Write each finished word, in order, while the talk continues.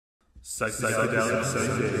Psychedelic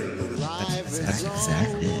Sundays. That's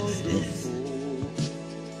exactly what it is.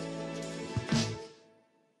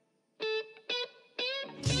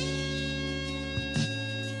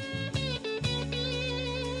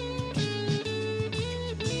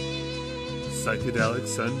 Psychedelic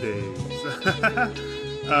Sundays.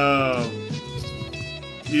 um,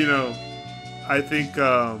 you know, I think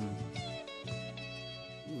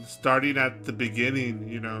starting at the beginning,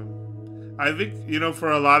 I think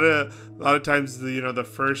for a lot of times, the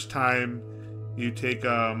first time you take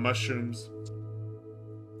mushrooms,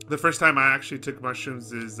 the first time I actually took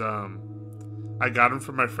mushrooms is I got them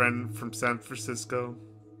from my friend from San Francisco,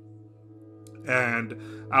 and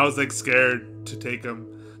I was like scared to take them.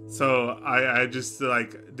 So I just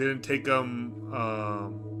like didn't take them.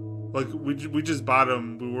 Like we just bought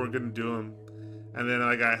them. We weren't gonna do them, and then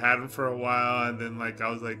like I had them for a while, and then like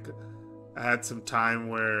I had some time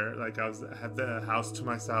where like I had the house to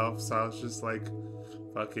myself, so I was just like,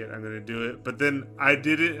 fuck it, I'm gonna do it. But then I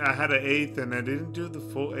did it. I had an eighth, and I didn't do the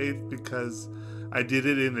full eighth because I did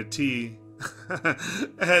it in a tea.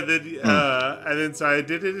 and then so I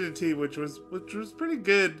did it in a tea, which was pretty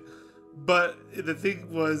good. But the thing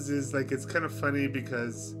is like it's kind of funny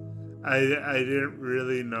because I didn't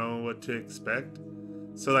really know what to expect.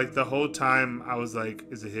 So like the whole time I was like,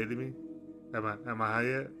 is it hitting me? Am I high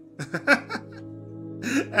yet?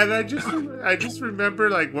 And I just remember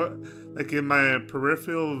like what, like in my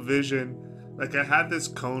peripheral vision, like I had this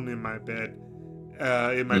cone in my bed,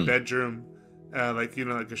 in my bedroom, like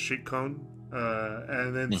like a street cone,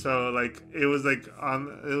 and then so like it was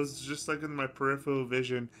just like in my peripheral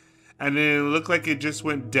vision. And then it looked like it just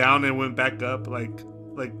went down and went back up, like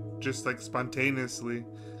just like spontaneously.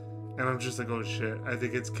 And I'm just like, oh shit, I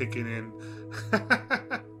think it's kicking in.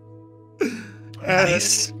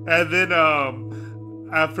 Nice. And then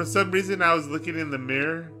for some reason I was looking in the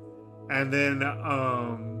mirror, and then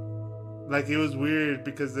like it was weird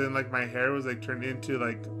because then like my hair was like turned into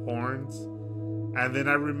like horns. And then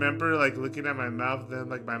I remember like looking at my mouth, then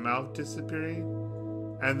like my mouth disappearing.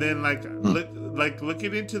 And then like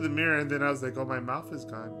looking into the mirror, and then I was like, "Oh, my mouth is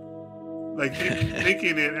gone." Like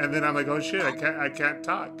thinking it, and then I'm like, "Oh shit, I can't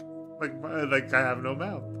talk. Like I have no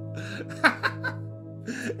mouth."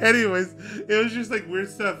 Anyways, it was just like weird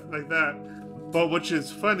stuff like that. But which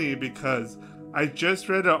is funny because I just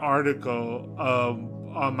read an article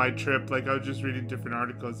on my trip. Like I was just reading different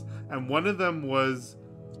articles, and one of them was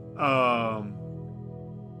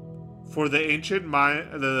for the ancient Maya,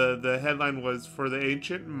 the headline was, "For the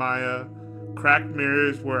ancient Maya, cracked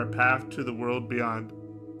mirrors were a path to the world beyond."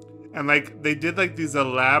 And like they did like these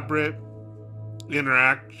elaborate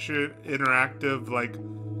interactive like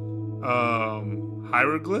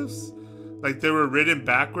hieroglyphs. Like they were written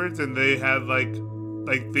backwards, and they had like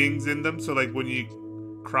things in them. So like when you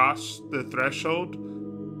cross the threshold,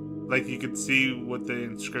 like you could see what the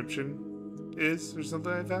inscription is or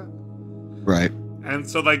something like that. Right. And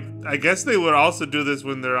so, like, I guess they would also do this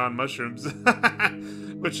when they're on mushrooms,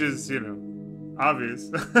 which is,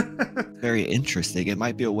 obvious. Very interesting. It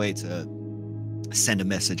might be a way to send a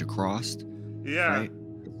message across. Yeah. Right?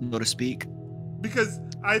 So to speak. Because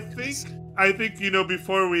I think,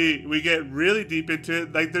 before we get really deep into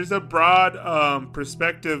it, like, there's a broad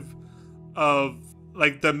perspective of,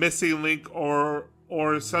 like, the missing link or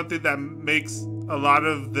something that makes a lot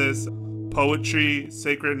of this poetry,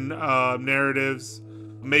 sacred narratives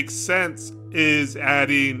makes sense, is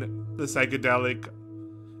adding the psychedelic,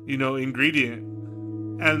 ingredient.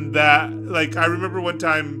 And that, like, I remember one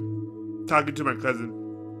time talking to my cousin,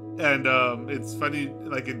 and it's funny,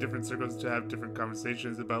 like, in different circles to have different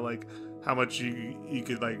conversations about, like, how much you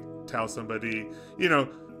could, like, tell somebody,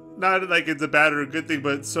 not like it's a bad or a good thing,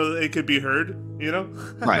 but so it could be heard,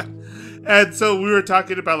 Right. And so we were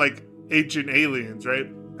talking about, like, ancient aliens, right?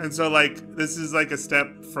 And so, like, this is, like, a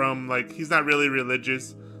step from, like, he's not really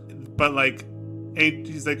religious, but, like,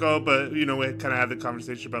 he's like, oh, but, we kind of had the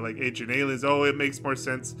conversation about, like, ancient aliens. Oh, it makes more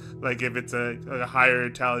sense, like, if it's a higher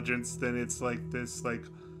intelligence, then it's, like, this, like,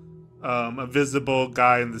 a visible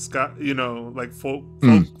guy in the sky, like,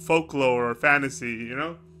 folklore or fantasy,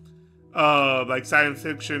 like, science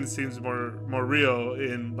fiction seems more real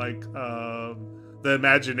in, like, the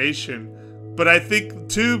imagination. But I think,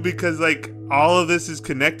 too, because, like, all of this is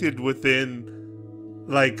connected within,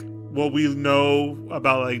 like, what we know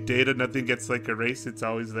about, like, data. Nothing gets, like, erased. It's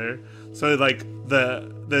always there. So, like,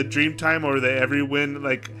 the Dreamtime or the Everywin,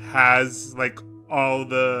 like, has, like, all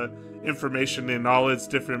the information and all its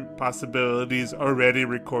different possibilities already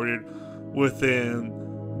recorded within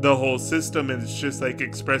the whole system. And it's just, like,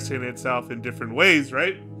 expressing itself in different ways,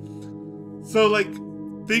 right? So, like,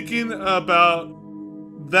 thinking about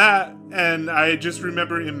that, and I just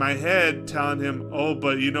remember in my head telling him, oh,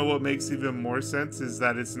 but you know what makes even more sense is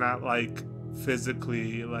that it's not like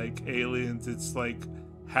physically like aliens, it's like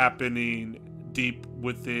happening deep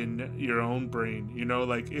within your own brain, you know,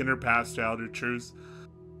 like inner past outer truths.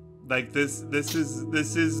 Like this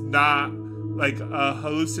is not like a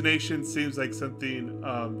hallucination. Seems like something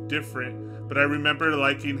different, but I remember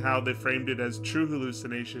liking how they framed it as true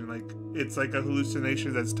hallucination. Like it's like a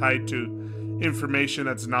hallucination that's tied to information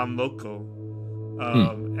that's non-local,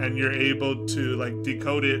 and you're able to like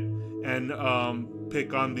decode it and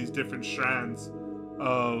pick on these different strands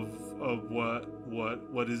of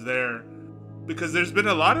what is there, because there's been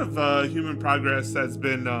a lot of human progress that's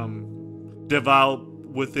been developed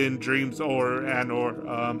within dreams or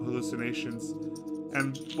hallucinations.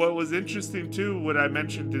 And what was interesting too, what I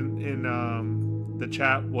mentioned in the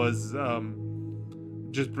chat was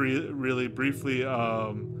just really briefly.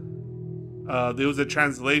 There was a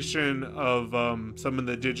translation of some of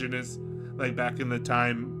the indigenous, like back in the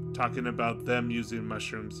time, talking about them using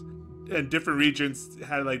mushrooms. And different regions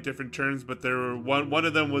had like different terms, but there were one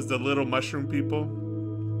of them was the little mushroom people,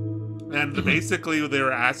 and basically they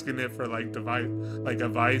were asking it for like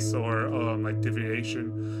advice or like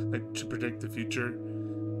divination, like to predict the future.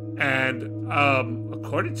 And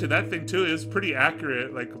according to that thing too, it was pretty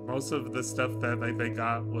accurate. Like most of the stuff that like they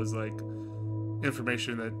got was like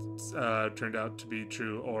information that turned out to be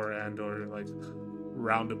true or like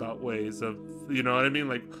roundabout ways of, you know what I mean?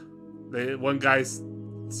 Like one guy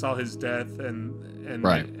saw his death and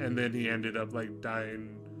Right. and then he ended up like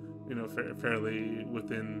dying, you know, fairly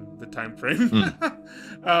within the time frame.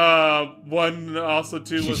 One also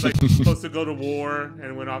too was like supposed to go to war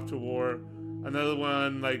and went off to war. Another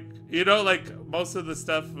one, like, you know, like most of the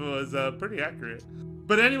stuff was pretty accurate.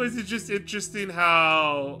 But anyways, it's just interesting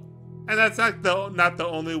how, and that's not the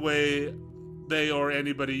only way they or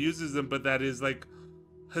anybody uses them, but that is like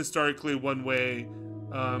historically one way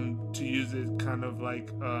to use it, kind of like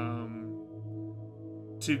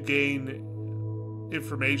to gain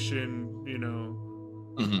information, you know,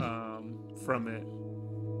 from it,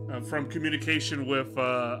 from communication with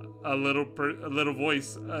a little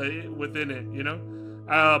voice within it, you know.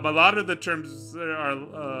 A lot of the terms are,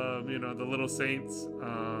 you know, the little saints,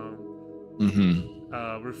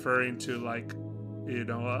 referring to like, you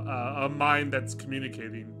know, a mind that's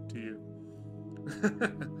communicating to you.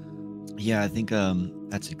 Yeah, I think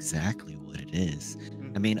that's exactly what it is.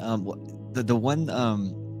 I mean, the one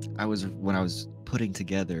when I was putting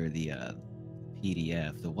together the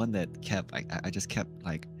PDF, the one that kept I just kept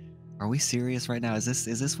like, are we serious right now? Is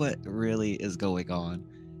this what really is going on?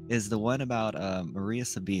 Is the one about Maria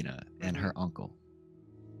Sabina and her uncle.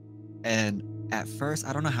 And at first,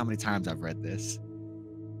 I don't know how many times I've read this,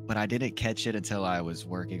 but I didn't catch it until I was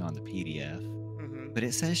working on the PDF. But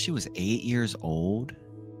it says she was 8 years old.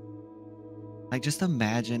 Like, just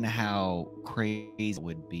imagine how crazy it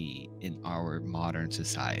would be in our modern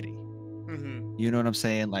society. You know what I'm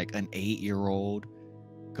saying? Like an 8-year-old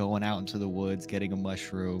going out into the woods, getting a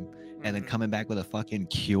mushroom, and then coming back with a fucking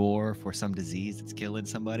cure for some disease that's killing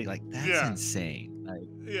somebody. Like, that's insane. Like,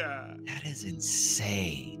 that is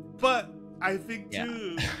insane. But I think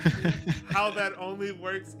too, how that only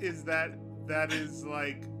works is that is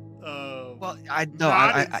like, well,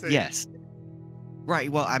 yes.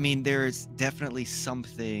 Right. Well, I mean, there's definitely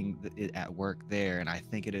something at work there, and I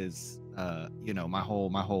think it is. You know, my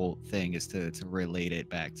whole thing is to relate it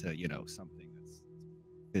back to, you know, something that's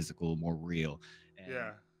physical, more real. And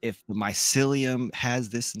if the mycelium has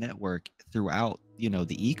this network throughout, you know,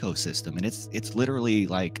 the ecosystem, and it's literally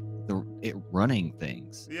like it running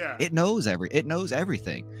things. It knows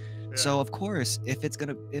everything. So of course, if it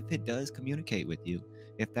does communicate with you,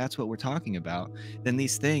 if that's what we're talking about, then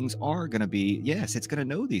these things are going to be, yes, it's going to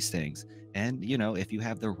know these things. And, you know, if you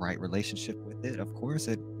have the right relationship with it, of course,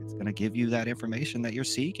 it's going to give you that information that you're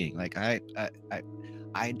seeking. Like, I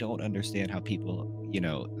don't understand how people, you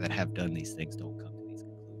know, that have done these things don't come to these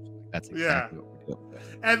conclusions. Like, that's exactly what we're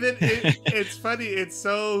doing. And then it's funny. It's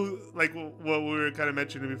so, like what we were kind of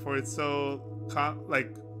mentioning before, it's so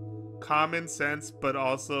common sense, but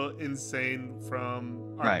also insane from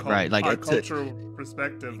our, like our cultural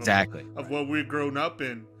perspective of what we've grown up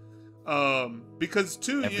in. Because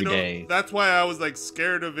too, every you know, day. That's why I was like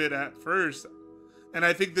scared of it at first. And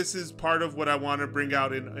I think this is part of what I want to bring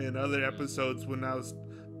out in other episodes, when I was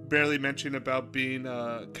barely mentioning about being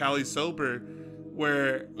Cali sober,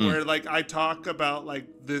 where like I talk about like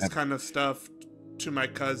this kind of stuff to my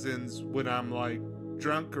cousins when I'm like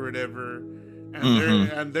drunk or whatever.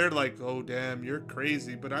 And they're like, "Oh damn, you're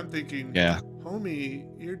crazy." But I'm thinking, "Homie,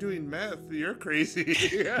 you're doing meth. You're crazy."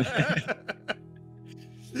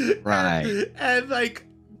 Right. And like,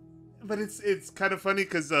 but it's kind of funny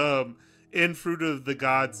because in Fruit of the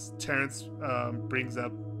Gods, Terrence brings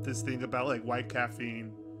up this thing about like why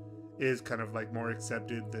caffeine is kind of like more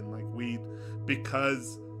accepted than like weed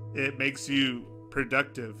because it makes you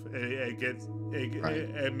productive. It gets Right.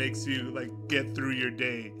 it makes you like get through your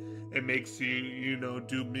day. It makes you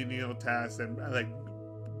do menial tasks and like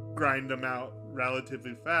grind them out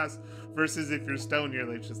relatively fast. Versus if you're stoned, you're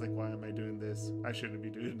like just like, why am I doing this? I shouldn't be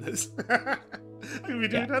doing this. I could be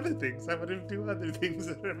Yeah. doing other things. I want to do other things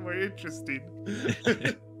that are more interesting.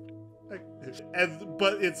 Like,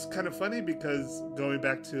 but it's kind of funny because going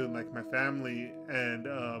back to like my family and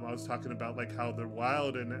I was talking about like how they're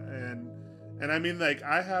wild and I mean like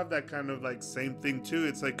I have that kind of like same thing too.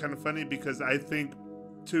 It's like kind of funny because I think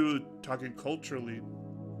too, talking culturally,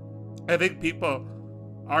 I think people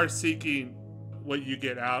are seeking what you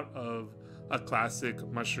get out of a classic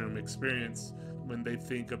mushroom experience when they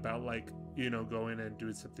think about like going and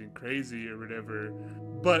doing something crazy or whatever.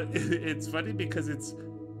 But it's funny because it's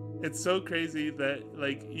so crazy that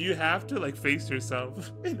like you have to like face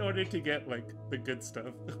yourself in order to get like the good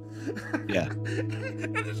stuff. Yeah.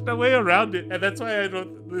 And there's no way around it, and that's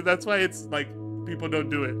why it's like people don't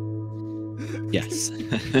do it. Yes.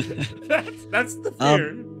 That's the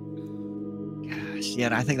fear. Gosh, yeah,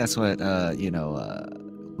 and I think that's what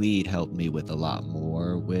weed helped me with a lot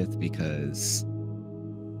more with because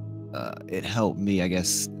it helped me, I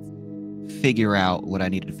guess, figure out what I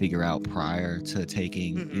needed to figure out prior to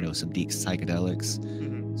taking, some deep psychedelics.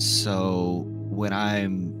 So when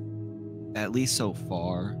I'm at least so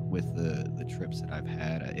far with the trips that I've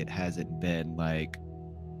had, it hasn't been like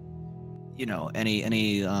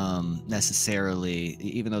any necessarily,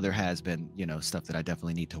 even though there has been stuff that I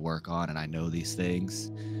definitely need to work on and I know these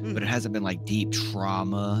things, but it hasn't been like deep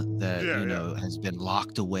trauma that Yeah. has been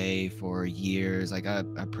locked away for years. Like I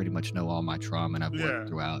pretty much know all my trauma and I've Yeah.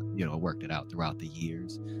 worked it out throughout the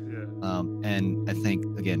years. Yeah. And I think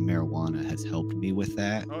again marijuana has helped me with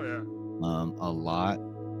that Oh yeah. a lot.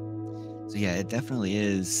 So yeah, it definitely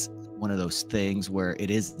is one of those things where it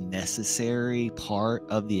is necessary part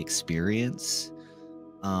of the experience.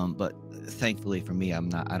 But thankfully for me,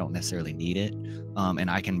 I don't necessarily need it. And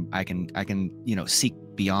I can seek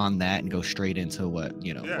beyond that and go straight into what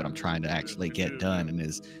Yeah. I'm trying to actually For get sure, done, yeah. and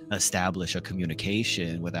is establish a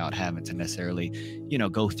communication without having to necessarily,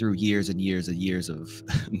 go through years and years and years of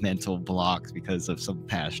mental blocks because of some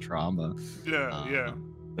past trauma. Yeah. Yeah.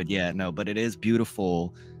 But yeah, no, but it is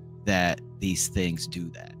beautiful that these things do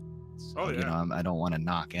that. Oh So, yeah. I don't want to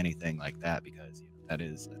knock anything like that because that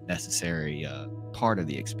is a necessary part of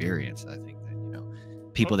the experience. I think that,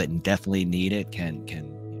 people Oh. that definitely need it can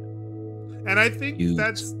And I think use.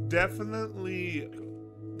 that's definitely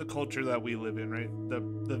the culture that we live in, right?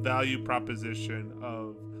 The value proposition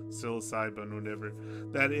of psilocybin, whatever.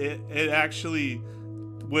 That it actually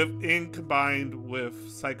combined with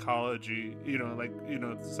psychology, like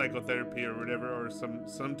psychotherapy or whatever, or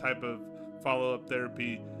some type of follow-up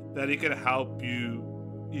therapy, that it can help you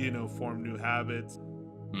form new habits,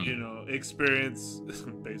 experience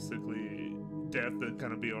basically death and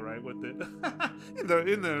kind of be all right with it in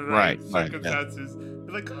the right Right, yeah. circumstances.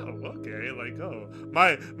 Be like, oh, okay, like, oh,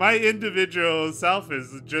 my individual self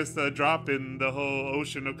is just a drop in the whole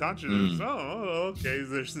ocean of consciousness. Mm. Oh, okay,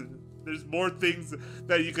 there's more things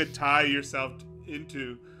that you could tie yourself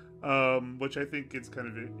into, which I think is kind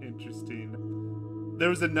of interesting. There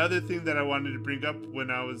was another thing that I wanted to bring up when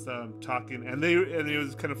I was talking, and it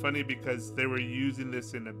was kind of funny because they were using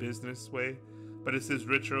this in a business way, but it says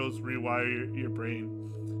rituals rewire your brain,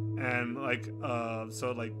 and like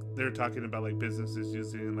so like they're talking about like businesses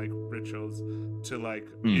using like rituals to like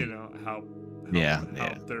Mm. help Yeah,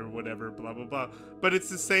 help their whatever blah blah blah. But it's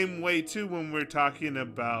the same way too when we're talking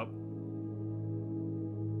about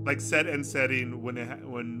like setting when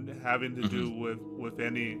having to do with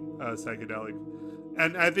any psychedelic,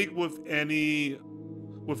 and I think with anything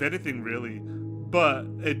really, but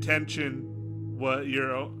attention,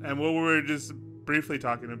 and what we were just briefly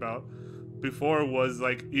talking about before was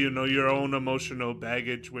like your own emotional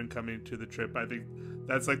baggage when coming to the trip. I think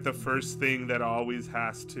that's like the first thing that always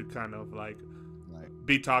has to kind of like right.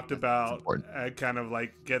 be talked That's about important. and kind of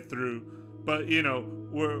like get through. But we want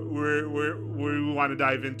to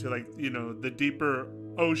dive into like the deeper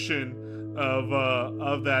ocean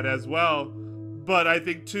of that as well. But I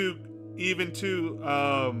think too, even too,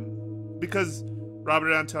 because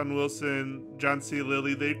Robert Anton Wilson, John C.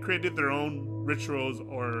 Lilly, they created their own rituals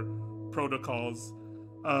or protocols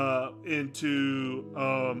into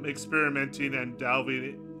experimenting and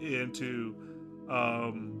delving into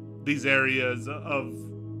these areas of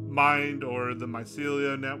mind or the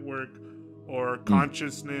mycelia network or Mm.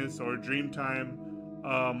 consciousness or dreamtime,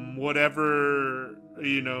 whatever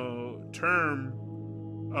term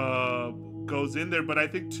uh, goes in there. But I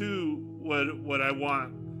think too, what I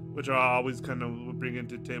want, which I always kind of bring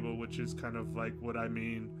into the table, which is kind of like what I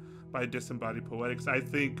mean by disembodied poetics. I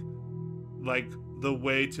think like the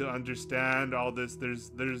way to understand all this,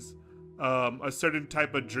 there's a certain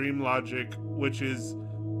type of dream logic which is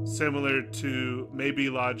similar to maybe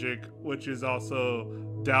logic, which is also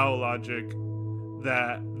Tao logic,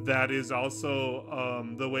 that is also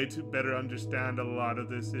the way to better understand a lot of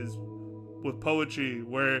this is with poetry,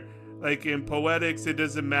 where like in poetics it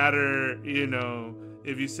doesn't matter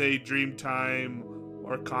if you say dreamtime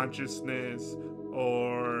or consciousness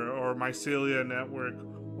or mycelia network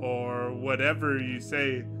or whatever you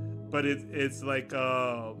say, but it's like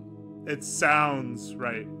it sounds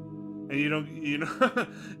right, and you don't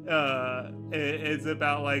it's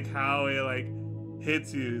about like how it like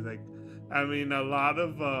hits you. Like I mean a lot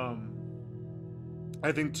of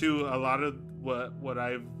I think too a lot of what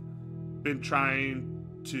I've been trying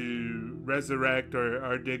to resurrect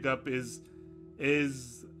or dig up is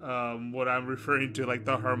what I'm referring to, like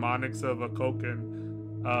the harmonics of a koken.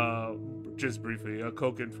 Just briefly, a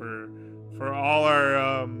koken for all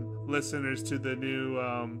our listeners to the new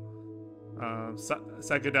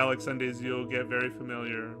Psychedelic Sundays, you'll get very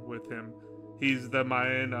familiar with him. He's the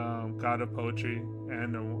Mayan god of poetry,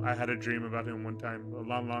 and I had a dream about him one time, a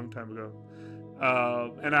long, long time ago.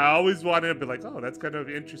 And I always wanted to be like, oh, that's kind of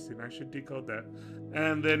interesting. I should decode that.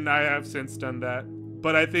 And then I have since done that.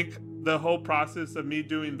 But I think the whole process of me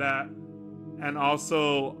doing that, and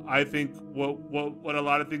also I think what a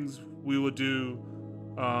lot of things we will do,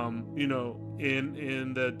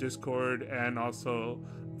 in the Discord and also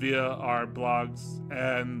via our blogs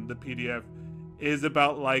and the PDF, is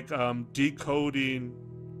about like decoding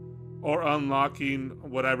or unlocking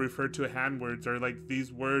what I refer to as handwords, or like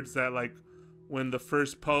these words that like when the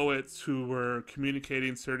first poets who were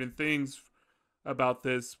communicating certain things about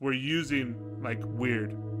this were using like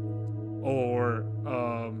weird or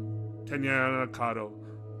Tenyanakado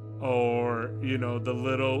or the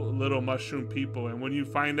little mushroom people, and when you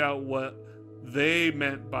find out what they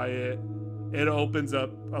meant by it, it opens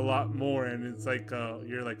up a lot more, and it's like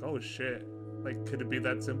you're like, oh shit, like could it be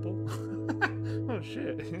that simple? Oh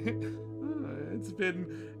shit.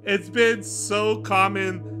 It's been so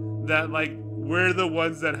common that like we're the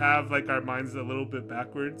ones that have like our minds a little bit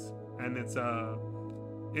backwards, and it's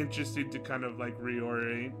interesting to kind of like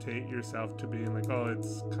reorientate yourself to being like, oh,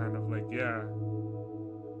 it's kind of like, yeah,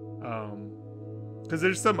 because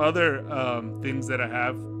there's some other things that I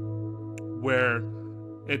have where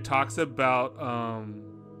it talks about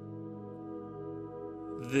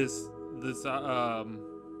this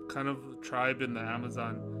kind of tribe in the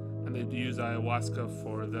Amazon, and they use ayahuasca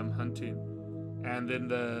for them hunting. And then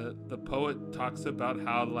the poet talks about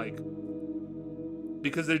how like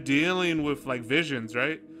because they're dealing with like visions,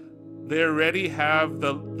 right? They already have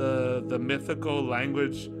the mythical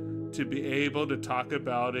language to be able to talk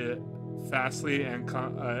about it fastly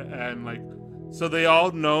and like, so they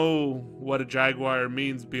all know what a jaguar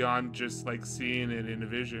means beyond just like seeing it in a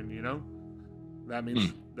vision. That means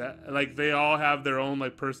Mm. that like they all have their own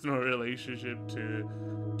like personal relationship to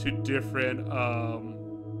different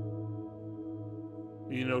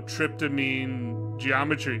tryptamine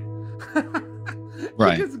geometry.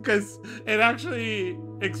 Right. because it actually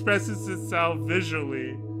expresses itself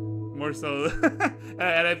visually more so.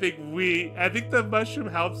 And I think the mushroom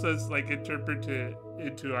helps us like interpret it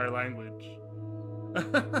into our language.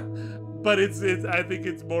 But it's I think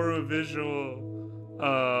it's more of a visual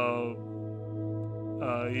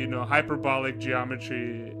hyperbolic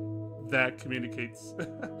geometry that communicates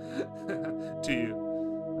to you.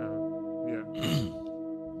 Yeah.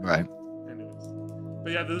 Right. Anyways,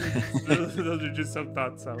 but yeah, those are just some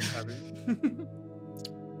thoughts I was having.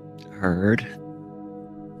 Heard.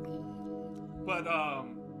 But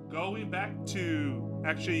going back to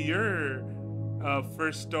actually your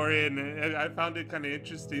first story, and I found it kind of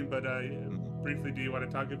interesting. But briefly, do you want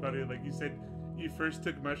to talk about it? Like you said, you first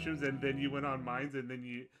took mushrooms, and then you went on mines, and then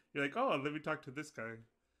you're like, oh, let me talk to this guy.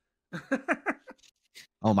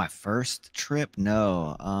 Oh, my first trip?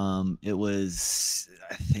 No. I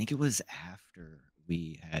think it was after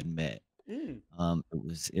we had met. Mm,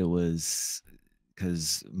 It was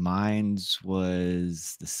because mine's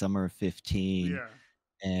was the summer of 15, yeah.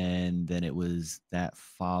 and then it was that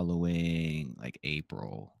following like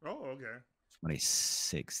April Oh, okay.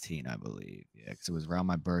 2016, I believe. Yeah, because it was around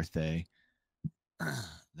my birthday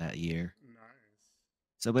that year. Nice.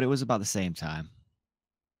 So, but it was about the same time.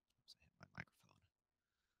 My microphone.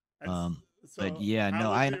 And But so, yeah, how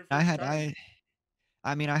no, was I your I first had time?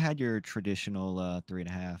 I mean, I had your traditional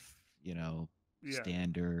 3.5, Yeah.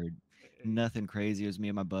 standard, Hey. nothing crazy. It was me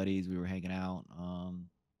and my buddies. We were hanging out,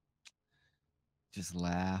 just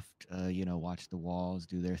laughed, watched the walls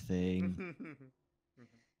do their thing.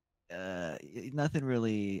 Nothing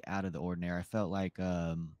really out of the ordinary. I felt like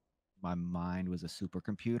my mind was a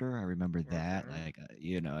supercomputer. I remember that. Okay. Like,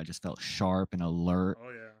 I just felt sharp and alert Oh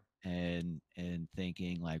yeah. and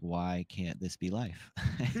thinking like, why can't this be life?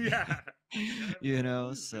 Yeah. Yeah. I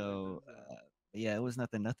always feel like So that. yeah, it was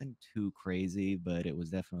nothing too crazy, but it was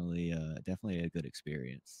definitely a good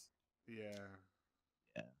experience. Yeah.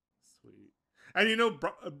 Yeah. Sweet. And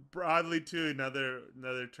broadly too,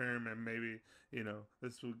 another term, and maybe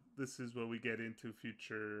this is what we get into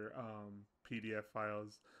future PDF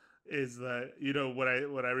files, is that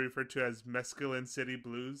what I refer to as mescaline city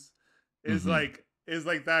blues, Hmm. is like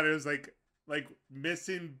that. It was like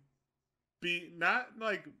missing, be not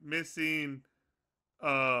like missing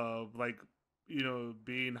like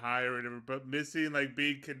being high or whatever, but missing like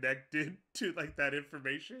being connected to like that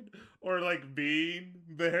information, or like being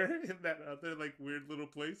there in that other like weird little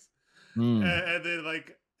place. Mm.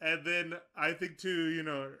 And then I think too,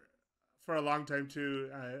 for a long time too,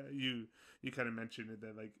 you kind of mentioned it,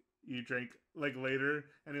 that like you drank like later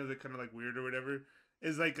and it was like kind of like weird or whatever,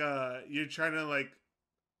 is like you're trying to like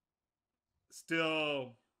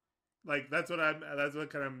still, like that's what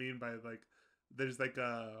kind of mean by like there's like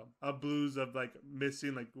a blues of like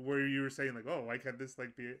missing, like where you were saying like, oh, why can't this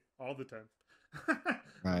like be all the time?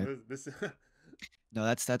 Right. This No,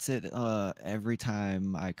 that's it. Every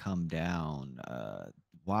time I come down,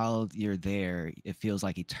 while you're there, it feels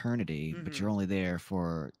like eternity, but you're hmm only there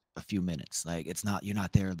for a few minutes. Like you're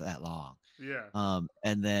not there that long. yeah.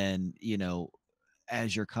 And then,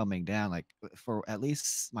 as you're coming down, like for at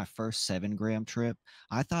least my first 7 gram trip,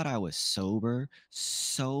 I thought I was sober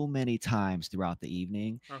so many times throughout the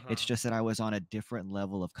evening. It's Uh-huh. just that I was on a different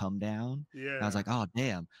level of come down. And I was Yeah. like, oh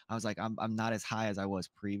damn. I was like, I'm not as high as I was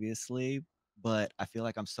previously, but I feel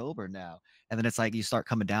like I'm sober now. And then it's like you start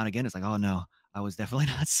coming down again. It's like, oh no, I was definitely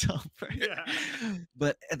not sober. Yeah.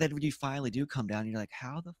 But and then when you finally do come down, you're like,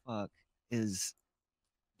 how the fuck is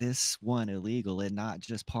this one illegal and not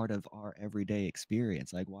just part of our everyday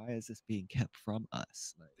experience? Like, why is this being kept from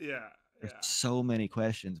us? Like, Yeah. there's Yeah. so many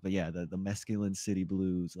questions. But yeah, the mescaline city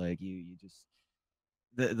blues, like you just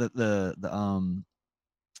the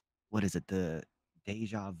what is it? The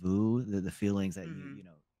deja vu, the feelings that hmm you've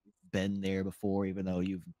been there before, even though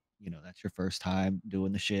that's your first time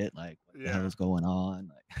doing the shit. Like, what the hell Yeah. is going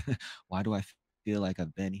on? Like, why do I feel like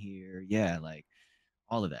I've been here? Yeah, like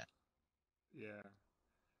all of that. Yeah.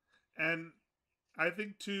 And I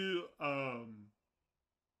think too,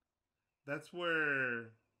 that's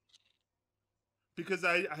where, because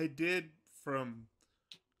I did, from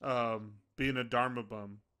being a Dharma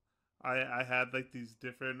bum, I had like these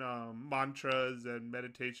different mantras and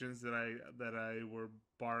meditations that I were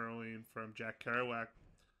borrowing from Jack Kerouac,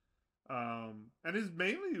 and is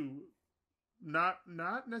mainly not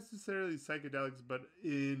necessarily psychedelics, but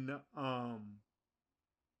in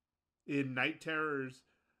night terrors,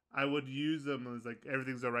 I would use them as like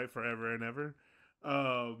everything's alright forever and ever.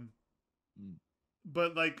 Um, Mm.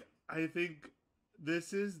 but like I think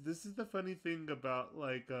this is the funny thing about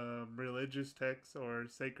like religious texts or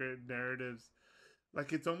sacred narratives.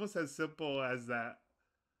 Like it's almost as simple as that.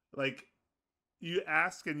 Like you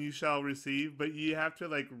ask and you shall receive, but you have to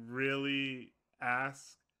like really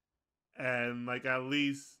ask and like at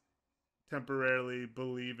least temporarily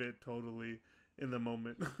believe it totally in the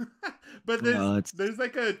moment. But No, it's there's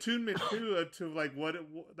like a attunement too to like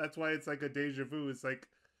that's why it's like a deja vu. It's like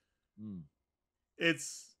mm,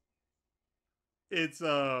 it's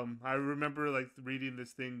I remember like reading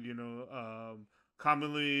this thing,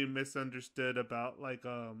 commonly misunderstood about like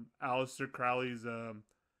Aleister Crowley's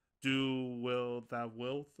do will thou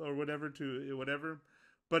wilt, or whatever, to whatever,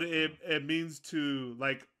 but uh, it means to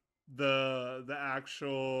like the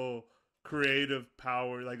actual creative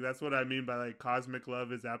power. Like that's what I mean by like cosmic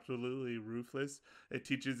love is absolutely ruthless. It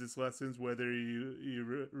teaches its lessons whether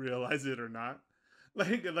you realize it or not.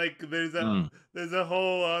 Like mm, there's a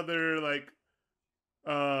whole other like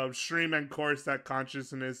stream and course that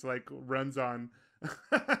consciousness like runs on.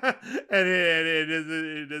 And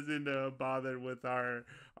it doesn't bother with our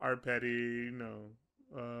petty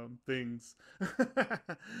things.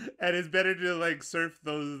 And it's better to like surf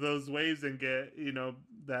those waves and get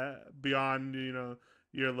that beyond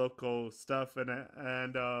your local stuff. And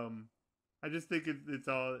I just think it's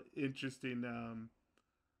all interesting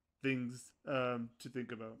things to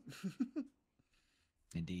think about.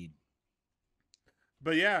 indeed.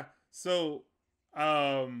 But yeah, so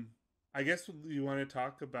um, I guess you want to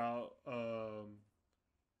talk about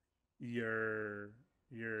your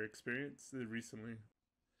your experience recently.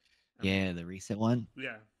 Um, Yeah, the recent one.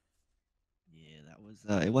 yeah. Yeah, that was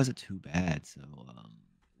it wasn't too bad. So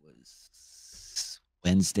it was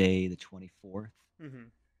Wednesday the 24th, Mm-hmm.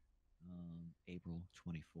 April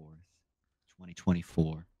 24th,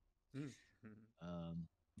 2024. Mm-hmm. Um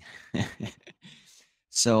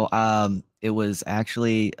so it was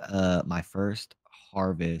actually my first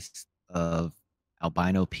harvest of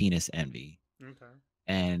albino penis envy, Okay.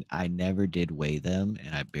 and I never did weigh them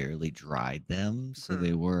and I barely dried them. So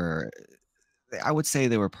they were, I would say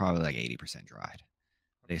they were probably like 80% dried.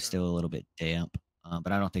 They're Okay. still a little bit damp,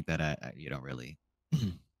 but I don't think that you don't really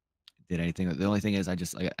did anything. The only thing is I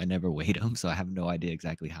never weighed them, so I have no idea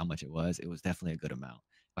exactly how much it was. It was definitely a good amount.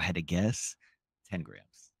 If I had to guess, 10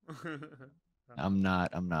 grams. Uh-huh. I'm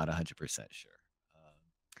not 100% sure.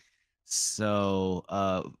 So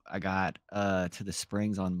I got to the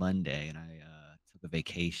Springs on Monday, and I took a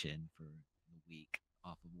vacation for a week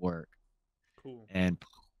off of work, Cool. and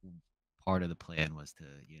part of the plan was to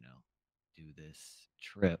do this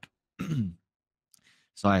trip.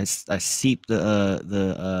 So I seep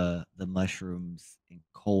the mushrooms in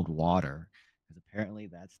cold water because apparently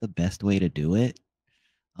that's the best way to do it.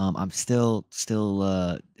 I'm still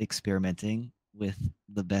experimenting with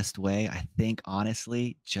the best way. I think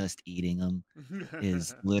honestly, just eating them is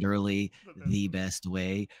The literally best the way. best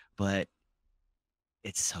way, but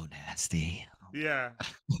it's so nasty. Oh Yeah.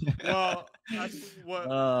 my god. Well, what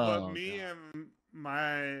Oh me god. and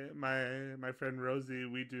my friend Rosie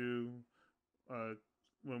we do uh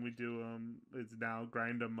when we do is now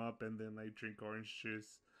grind them up and then like drink orange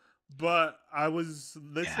juice. But I was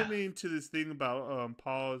Yeah. listening to this thing about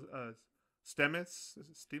Paul Stamets, is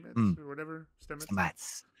it Stamets Mm. or whatever Stamets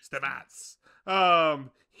Stamats. Stamats. Stamats.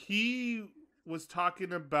 He was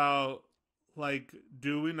talking about like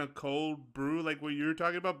doing a cold brew like what you were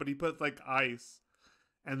talking about, but he put like ice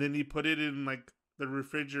and then he put it in like the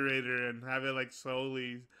refrigerator and have it like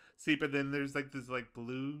slowly seep, and then there's like this like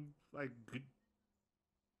blue like good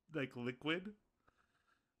like liquid.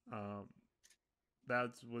 Um,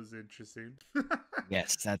 that was interesting.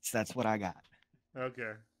 Yes, that's what I got.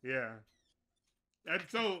 Okay, yeah, and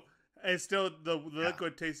so it's still the Yeah.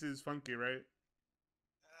 liquid taste is funky, right?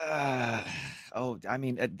 Uh, oh, I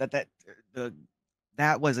mean the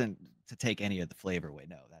that wasn't to take any of the flavor away.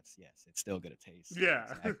 No, that's yes, it's still gonna taste Yeah,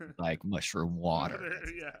 exactly like mushroom water.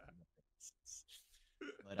 That's yeah. exactly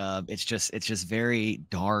what it is. But it's just very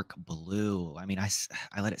dark blue. I mean, I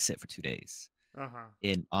let it sit for 2 days Uh huh.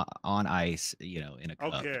 in on ice, in a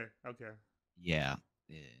cup. Okay, okay. Yeah,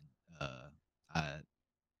 and, I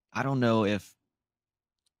I don't know if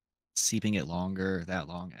seeping it longer that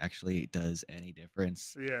long actually does any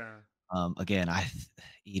difference. Yeah, Again,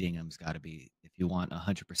 eating them's got to be if you want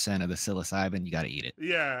 100% of the psilocybin, you got to eat it.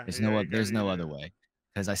 yeah, yeah. You gotta There's eat no it. other way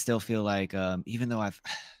because I still feel like even though I've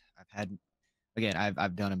had again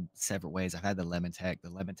I've done them several ways. I've had the lemon tech. The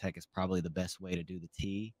lemon tech is probably the best way to do the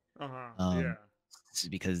tea. Uh huh. Um, Yeah.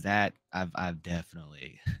 because that I've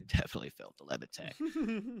definitely definitely felt the lemon tech.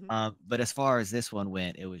 But as far as this one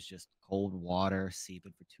went, it was just cold water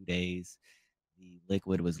seeping for 2 days. The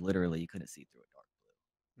liquid was literally you couldn't see through a dark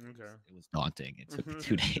blue. Okay. It was daunting. It took me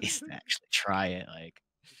 2 days to actually try it. Like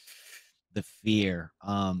the fear.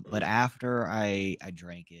 But after I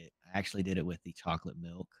drank it, I actually did it with the chocolate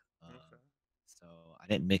milk. Um, Okay. so I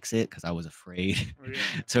didn't mix it because I was afraid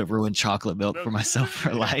Yeah. to ruin chocolate milk for Milk. myself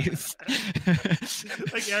for life. Yeah.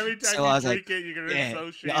 Like every time So you I was like, drink it, you're gonna yeah, yeah,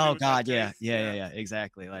 associate it oh with that god, yeah, taste. yeah, yeah, Yeah. yeah,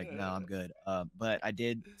 exactly. Like, no, I'm good. But I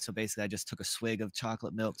did. So basically, I just took a swig of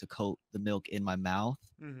chocolate milk to coat the milk in my mouth,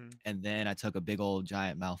 Mm-hmm. and then I took a big old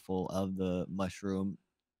giant mouthful of the mushroom,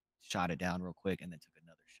 shot it down real quick, and then took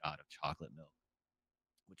another shot of chocolate milk,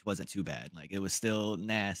 which wasn't too bad. Like it was still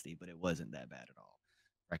nasty, but it wasn't that bad at all.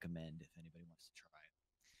 Recommend if anybody wants to try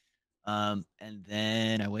it. And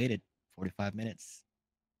then I waited 45 minutes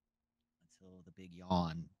until the big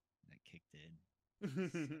yawn that kicked in.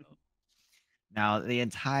 So now the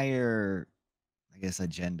entire, I guess,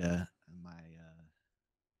 agenda, my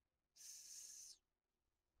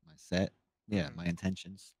my set, yeah, Mm-hmm. my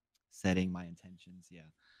intentions, setting my intentions,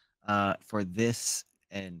 yeah, for this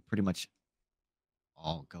and pretty much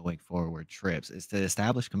all going forward trips is to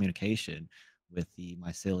establish communication with the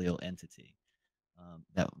mycelial entity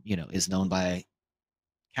that is known by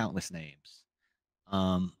countless names,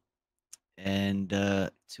 um, and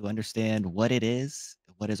to understand what it is,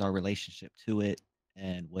 what is our relationship to it,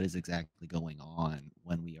 and what is exactly going on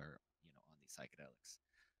when we are on these psychedelics.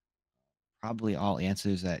 Probably all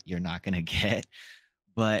answers that you're not going to get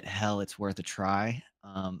but hell, it's worth a try.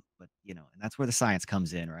 But and that's where the science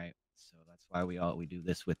comes in, right? So that's why we do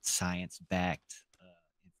this with science-backed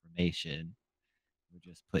information. We're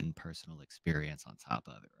just putting personal experience on top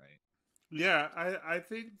of it, right? Yeah, I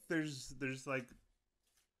think there's like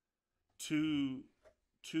two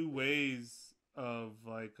two ways of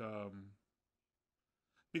like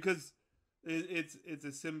because it's a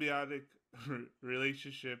symbiotic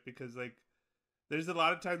relationship because like there's a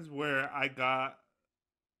lot of times where I got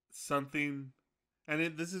something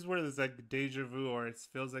and this is where there's like deja vu or it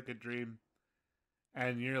feels like a dream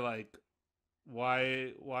and you're like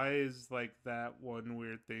why is like that one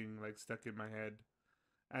weird thing like stuck in my head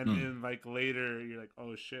and Hmm. then like later you're like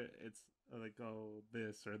oh shit it's like oh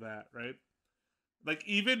this or that right like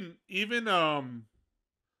even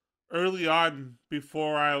early on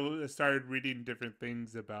before I started reading different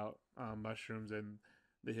things about mushrooms and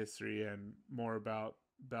the history and more about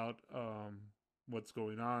what's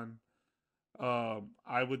going on.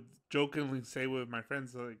 I would jokingly say with my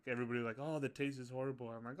friends, like everybody, like, "Oh, the taste is horrible."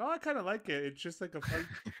 I'm like, "Oh, I kind of like it. It's just like a fun.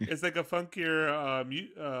 It's like a funkier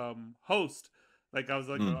host. Like I was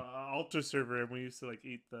like a Hmm. altar server, and we used to like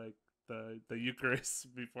eat the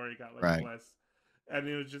Eucharist before he got like Right. blessed, and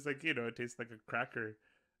it was just like it tastes like a cracker.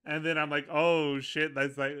 And then I'm like, "Oh shit,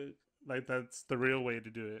 that's like that's the real way to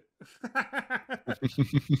do it."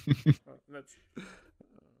 that's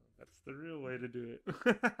that's the real way to do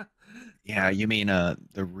it. Yeah, you mean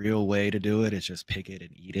the real way to do it is just pick it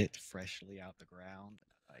and eat it freshly out the ground?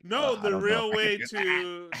 Like, No, I don't know if I could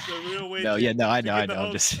do that. the real way No, yeah, no, to I get the know.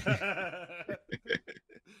 I'm host. just The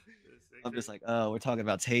I'm just sacred. like, oh, we're talking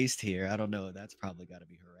about taste here. I don't know. That's probably got to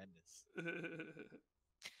be horrendous.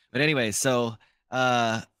 But anyway, so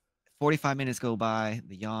uh 45 minutes go by,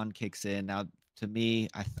 the yawn kicks in. Now, to me,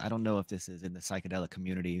 I don't know if this is in the psychedelic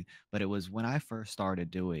community, but it was when I first started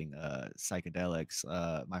doing psychedelics,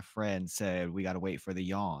 my friend said we got to wait for the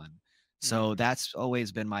yawn. So Mm, that's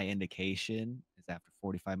always been my indication is after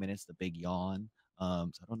 45 minutes, the big yawn. So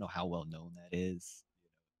I don't know how well known that is,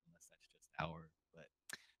 unless that's just our, but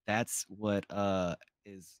that's what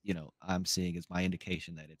is, I'm seeing as my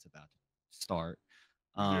indication that it's about to start,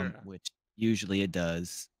 yeah. which usually it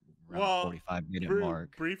does around the Well, 45-minute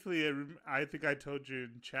mark. briefly, I think I told you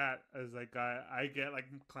in chat as like I get like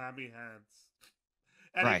clammy hands,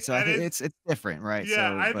 Right. So I and think it's it's different, right? yeah.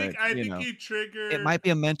 So, but I think you it trigger might be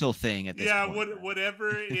a mental thing at this yeah point, right?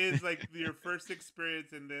 whatever is like your first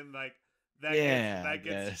experience, and then like Yeah, I that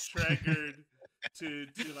gets guess. triggered to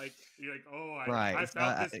like you're like oh I Right. So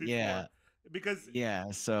felt this before yeah, because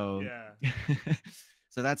yeah. So yeah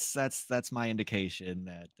so that's my indication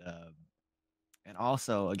that and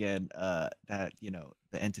also again that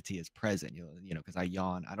the entity is present, because I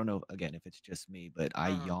yawn. I don't know again if it's just me, but I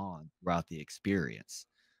uh-huh yawn throughout the experience,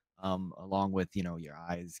 along with your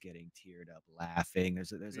eyes getting teared up laughing.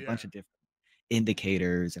 There's a bunch yeah of different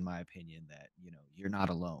indicators in my opinion that you're not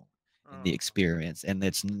alone in the uh experience, and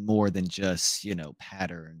it's more than just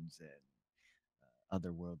patterns and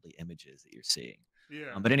otherworldly images that you're seeing.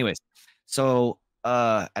 yeah But anyways, so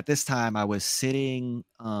at this time I was sitting.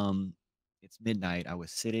 It's midnight. I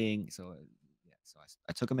was sitting. So yeah, so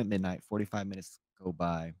I took them at midnight. 45 minutes go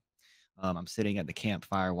by. I'm sitting at the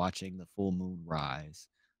campfire watching the full moon rise.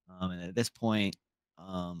 And at this point,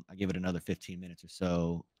 I give it another 15 minutes or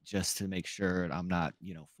so just to make sure I'm not,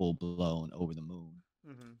 full blown over the moon,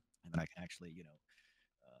 mm-hmm. and that I can actually,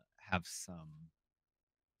 have some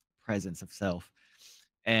presence of self.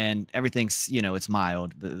 And everything's, it's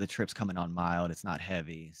mild. The trip's coming on mild. It's not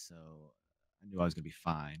heavy, so I knew I was gonna be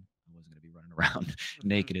fine. I wasn't gonna be running around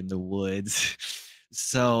naked in the woods.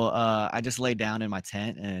 So I just laid down in my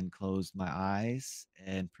tent and closed my eyes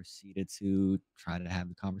and proceeded to try to have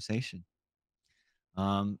the conversation.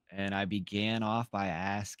 And I began off by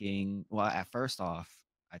asking. Well, at first off,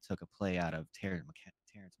 I took a play out of Terrence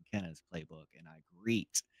McKenna's playbook, and I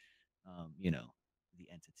greet, the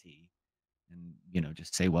entity, and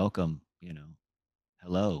just say welcome,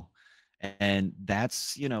 hello. And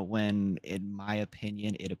that's when, in my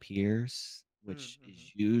opinion, it appears, which Mm-hmm.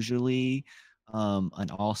 is usually an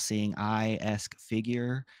all-seeing eye-esque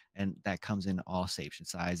figure, and that comes in all shapes and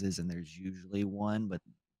sizes, and there's usually one, but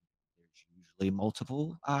there's usually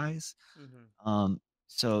multiple eyes. Mm-hmm.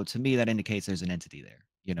 So to me that indicates there's an entity there.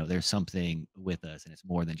 There's something with us, and it's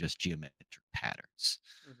more than just geometric patterns.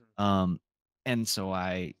 Mm-hmm. um and so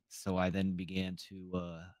I then began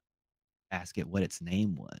to ask it what its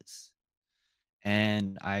name was,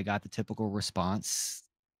 and I got the typical response,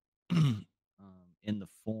 in the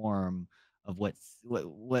form of what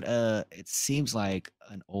it seems like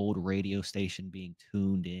an old radio station being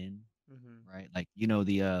tuned in, Mm-hmm. right? Like,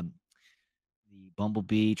 the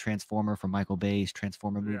Bumblebee Transformer from Michael Bay's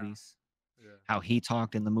Transformer Yeah. movies, Yeah. how he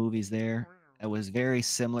talked in the movies there. It was very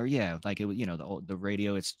similar. Yeah, like it was, the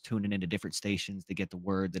radio, it's tuning into different stations to get the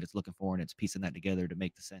word that it's looking for, and it's piecing that together to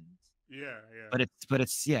make the sentence. Yeah. Yeah.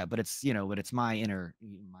 But it's my inner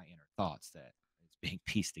thoughts that it's being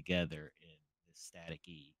pieced together in this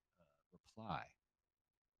staticky reply.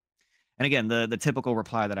 And again, the typical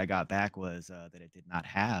reply that I got back was that it did not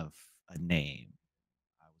have a name.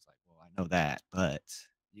 I was like, well, I know that, but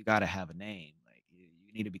you got to have a name. Like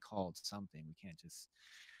you need to be called something. We can't just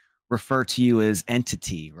refer to you as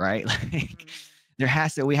entity, right? Like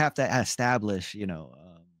Mhm. we have to establish,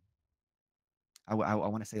 I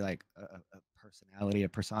want to say like a personality, a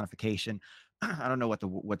personification. I don't know what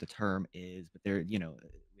the term is, but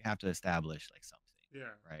we have to establish like something,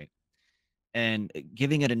 Yeah. right? And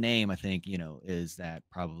giving it a name, I think, is that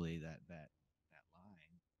probably that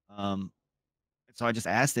line. So I just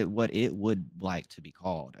asked it what it would like to be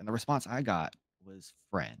called, and the response I got was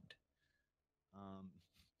friend. Um,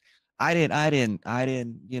 I didn't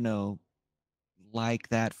like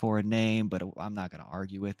that for a name, but I'm not gonna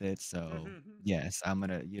argue with it. So yes, I'm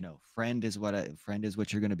gonna, friend is what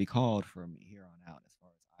you're gonna be called from here on out, as far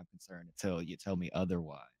as I'm concerned, until you tell me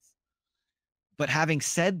otherwise. But having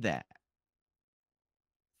said that,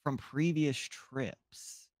 from previous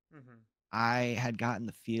trips, Mhm. I had gotten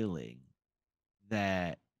the feeling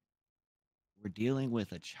that we're dealing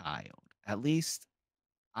with a child. At least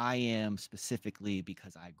I am, specifically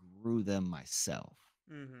because I grew them myself.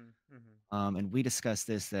 Mhm. Mhm. And we discussed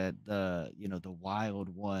this, that the wild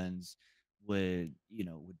ones would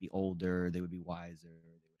be older, they would be wiser,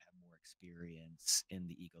 they would have more experience in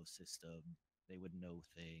the ecosystem, they would know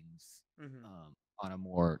things Mhm. on a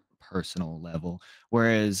more personal level.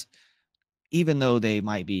 Whereas even though they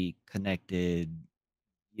might be connected,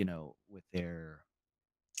 with their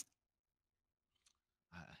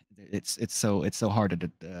it's so hard to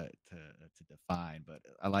define, but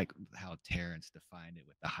I like how Terrence defined it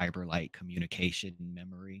with the hyperlight communication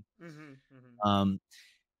memory. Mhm. Mhm. Um,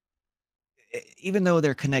 even though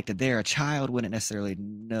they're connected there, a child wouldn't necessarily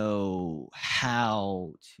know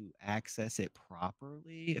how to access it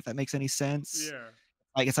properly, if that makes any sense. Yeah.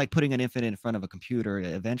 Like, it's like putting an infant in front of a computer.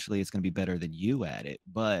 Eventually, it's gonna be better than you at it,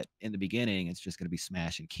 but in the beginning, it's just gonna be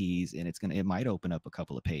smashing keys, and it might open up a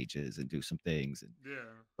couple of pages and do some things,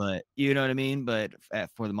 Yeah. but you know what I mean? But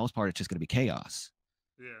for the most part, it's just gonna be chaos.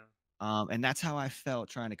 Yeah. And that's how I felt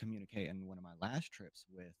trying to communicate in one of my last trips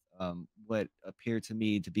with what appeared to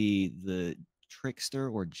me to be the trickster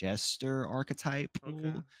or jester Okay.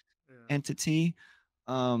 archetypal Yeah. entity.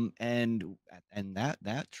 And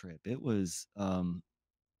that trip, it was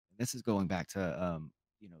this is going back to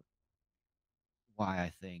you know why I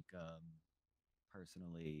think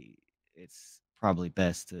personally it's probably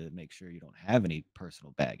best to make sure you don't have any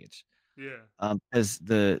personal baggage. Yeah. As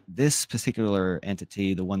this particular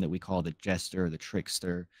entity, the one that we call the jester, the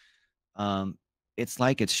trickster, um, it's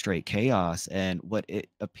like it's straight chaos. And what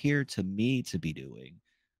it appeared to me to be doing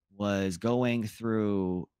was going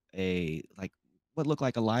through what looked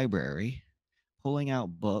like a library, pulling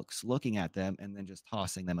out books, looking at them, and then just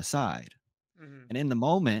tossing them aside. Mhm. And in the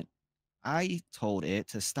moment, I told it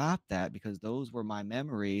to stop that because those were my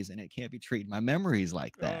memories, and it can't be treating my memories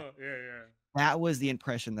like that. Oh, yeah, yeah. That was the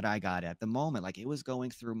impression that I got at the moment. Like, it was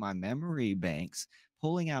going through my memory banks,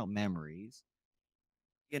 pulling out memories,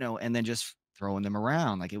 and then just throwing them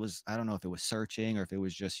around. Like, it was, I don't know if it was searching or if it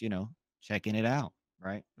was just, checking it out.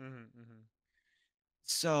 Right. Mhm. Mhm.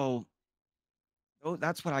 So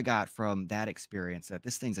that's what I got from that experience, that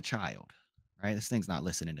this thing's a child, right? This thing's not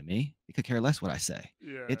listening to me. It could care less what I say.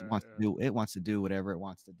 It Yeah, wants to yeah. do whatever it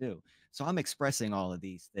wants to do. So I'm expressing all of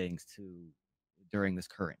these things to during this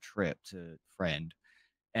current trip to friend.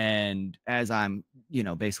 And as I'm,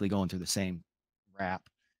 basically going through the same rap,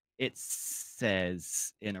 it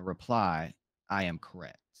says in a reply, I am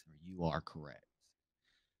correct, or you are correct.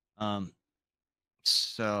 Um,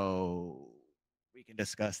 so we can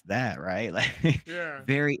discuss that, right? Like, Yeah.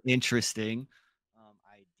 very interesting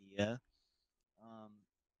idea. Um,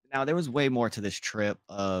 Now there was way more to this trip.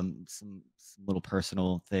 Some little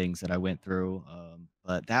personal things that I went through.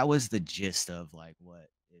 But that was the gist of like what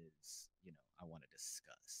is, I want to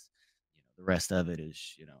discuss. The rest of it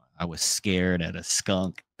is, I was scared at a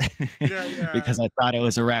skunk Yeah, yeah. because I thought it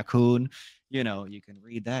was a raccoon. You can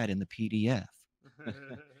read that in the PDF.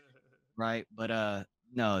 Right, but,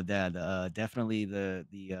 no, that, definitely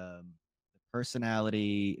the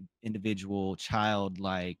personality, individual,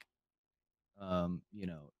 childlike, um, you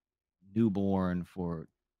know, newborn for,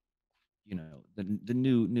 the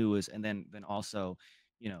newest, and then also,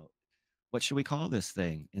 you know, what should we call this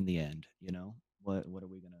thing in the end? You know, what are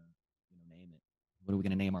we gonna name it? What are we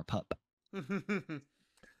gonna name our pup?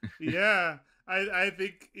 Yeah, I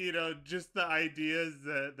think just the ideas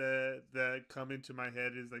that come into my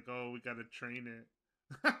head is like, oh, we gotta train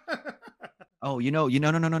it. Oh, no,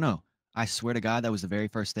 no, no, no. I swear to God, that was the very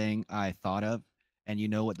first thing I thought of. And you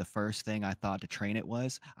know what the first thing I thought to train it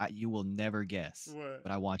was? You will never guess, What?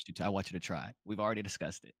 but I want you to try. We've already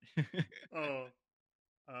discussed it. Oh,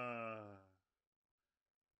 uh,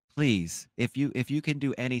 Please, if you can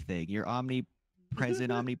do anything, you're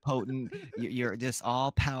omnipresent, omnipotent, you're just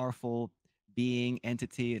all powerful being,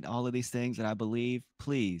 entity, and all of these things that I believe.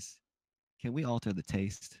 Please, can we alter the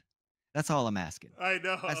taste? That's all I'm asking. I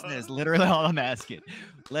know. That's literally all I'm asking.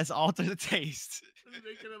 Let's alter the taste.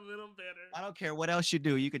 Make it a little better. I don't care what else you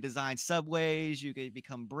do. You could design subways. You could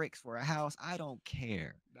become bricks for a house. I don't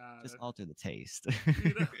care. Nah, Just alter the taste.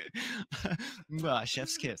 you know.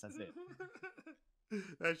 Chef's kiss. That's it.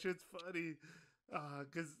 That shit's funny.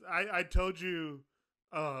 Cause I told you,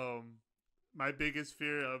 um, my biggest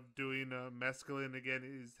fear of doing mescaline again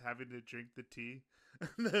is having to drink the tea,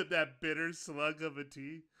 that bitter slug of a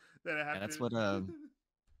tea that I Yeah, have to. that's what I don't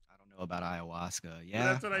know about ayahuasca. Well, Yeah,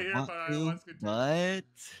 that's what I I hear want about to, ayahuasca too. but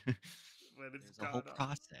But it's there's a whole god awful.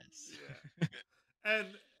 process. Yeah,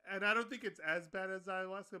 and I don't think it's as bad as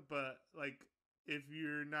ayahuasca, but like if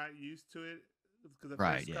you're not used to it, because the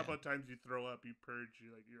Right, first yeah. couple of times you throw up, you purge,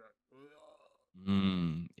 you're like,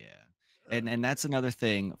 Yeah. ugh. And that's another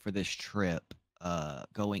thing for this trip,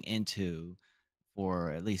 going into,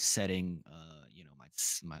 for at least setting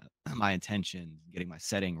my my intention, getting my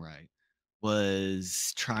setting right,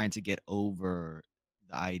 was trying to get over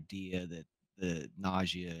the idea that the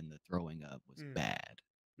nausea and the throwing up was Mm, bad.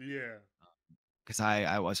 yeah, Because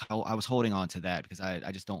I was holding on to that because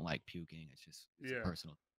I just don't like puking. It's a yeah.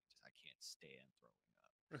 personal thing. Just I can't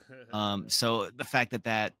stand throwing up. So the fact that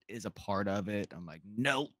that is a part of it, I'm like,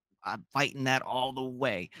 nope, I'm fighting that all the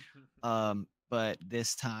way. But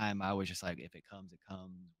this time I was just like, if it comes, it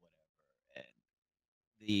comes, whatever.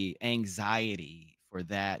 The anxiety for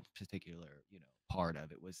that particular, part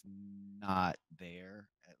of it was not there,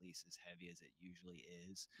 at least as heavy as it usually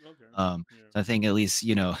is. Okay. Yeah. So I think at least,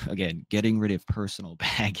 again, getting rid of personal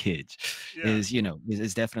baggage Yeah. is,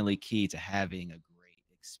 is definitely key to having a great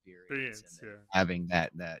experience and Experience. then Yeah. having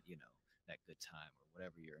that, that good time or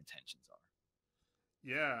whatever your intentions are.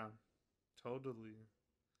 Yeah. Totally.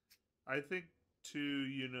 I think too.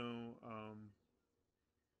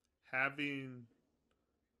 Having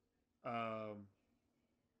um,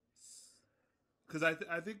 because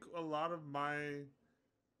I think a lot of my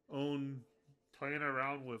own playing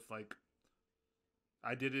around with like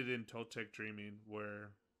I did it in Toltec dreaming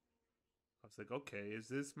where I was like, okay, is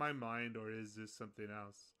this my mind or is this something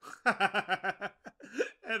else?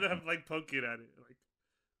 And I'm like poking at it, like,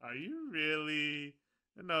 are you really?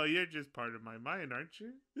 No, you're just part of my mind, aren't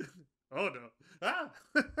you? Oh no! Ah!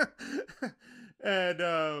 And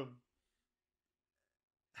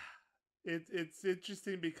it's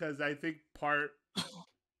interesting because I think part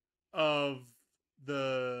of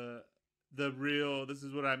the the real this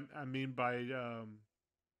is what I mean by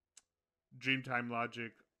Dreamtime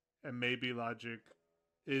logic and maybe logic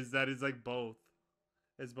is that it's like both.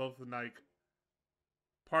 It's both like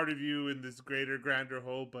part of you in this greater, grander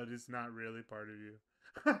whole, but it's not really part of you.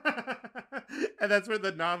 And that's where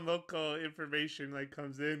the non-local information like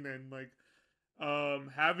comes in and like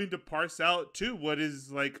having to parse out too what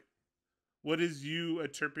is you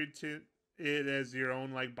interpreting it as your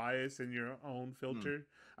own like bias and your own Hmm. filter.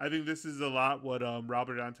 I think this is a lot what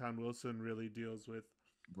Robert Anton Wilson really deals with.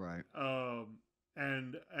 Right. um,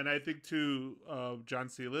 and I think too, John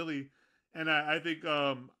C. Lilly, and I think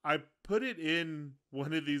I put it in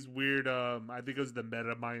one of these weird, I think it was the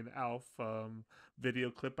MetaMind Alf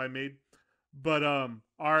video clip I made, but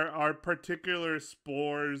our particular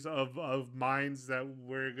spores of minds that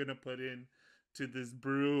we're gonna put in to this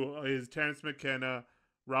brew is Terrence McKenna,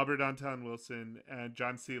 Robert Anton Wilson, and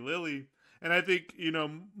John C. Lilly. And I think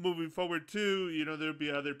moving forward too, there'll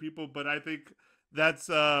be other people, but I think that's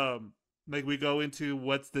like we go into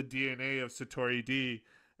what's the DNA of Satori D.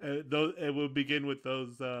 Those it will begin with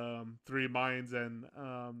those three minds and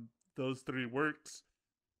those three works.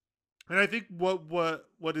 And I think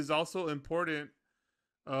what is also important,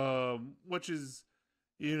 which is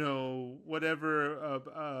whatever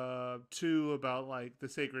too about like the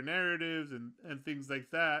sacred narratives and things like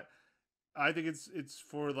that. I think it's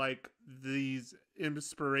for like these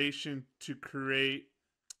inspiration to create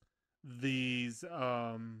these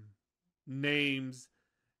names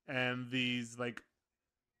and these like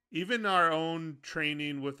even our own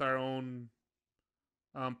training with our own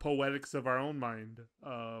poetics of our own mind.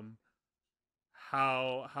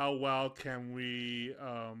 How well can we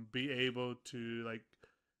be able to like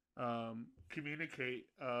communicate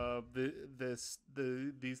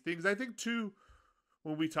these things? I think too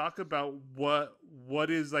when we talk about what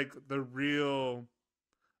is like the real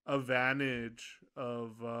advantage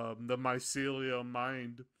of the mycelial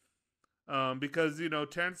mind, because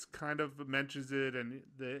Terence kind of mentions it, and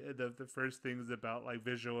the first things about like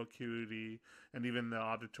visual acuity and even the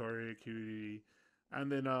auditory acuity,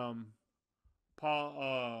 and then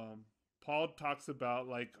Paul Paul talks about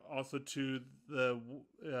like also to the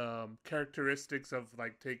characteristics of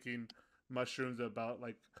like taking mushrooms, about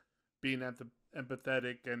like being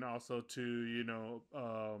empathetic, and also to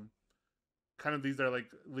kind of these are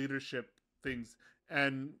like leadership things.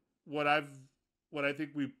 And what I've what I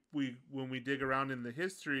think we when we dig around in the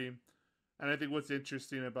history, and I think what's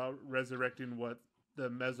interesting about resurrecting what the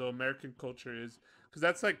Mesoamerican culture is, because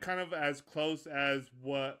that's like kind of as close as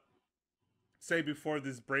what, say, before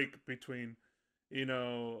this break between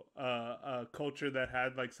a culture that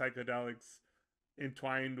had like psychedelics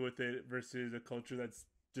entwined with it versus a culture that's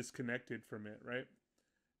disconnected from it, right?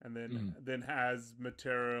 And Mm, then has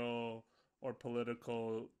material or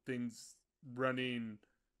political things running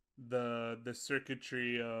the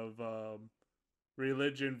circuitry of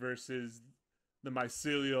religion versus the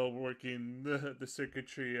mycelial working the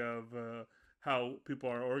circuitry of how people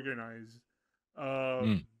are organized.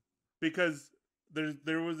 mm, Because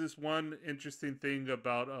there was this one interesting thing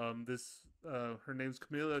about this her name's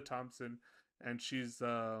Camilla Thompson, and she's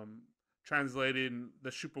translating the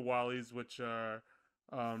Shupawalis, which are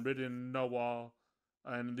written in Nawal,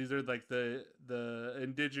 and these are like the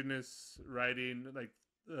indigenous writing, like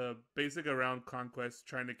basic around conquest,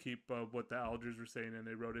 trying to keep what the elders were saying, and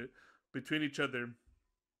they wrote it between each other.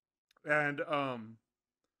 And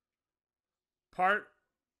part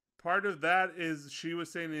part of that is she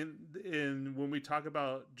was saying in when we talk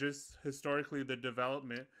about just historically the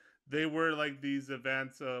development, they were like these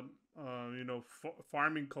advanced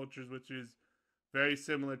farming cultures, which is very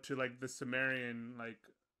similar to like the Sumerian like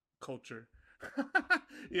culture.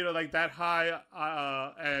 Like that high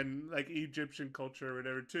and like Egyptian culture or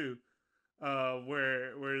whatever too,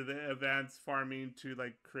 where they advance farming to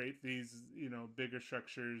like create these bigger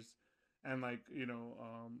structures, and like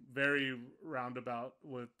very roundabout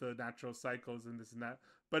with the natural cycles and this and that.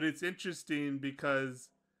 But it's interesting because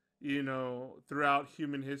throughout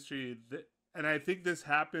human history, and I think this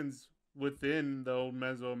happens within the old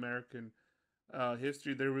Mesoamerican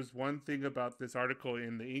history. There was one thing about this article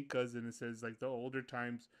in the Incas, and it says like the older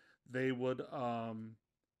times they would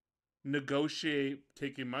negotiate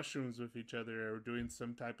taking mushrooms with each other or doing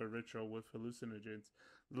some type of ritual with hallucinogens.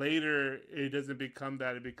 Later, it doesn't become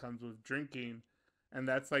that; it becomes with drinking, and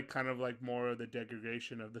that's like kind of like more of the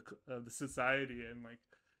degradation of the society. And like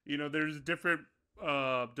there's different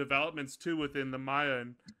developments too within the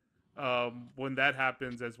Mayan when that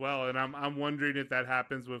happens as well. And I'm wondering if that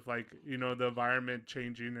happens with like the environment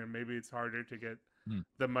changing, and maybe it's harder to get mm.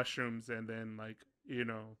 the mushrooms, and then like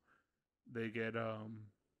they get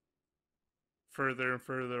further and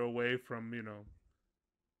further away from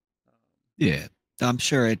Yeah, I'm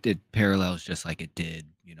sure it parallels just like it did,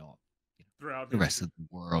 throughout the rest history. of the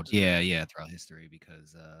world. Yeah. Yeah, yeah, throughout history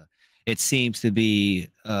because it seems to be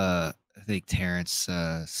I think Terrence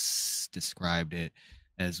described it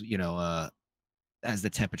as, as the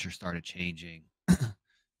temperature started changing,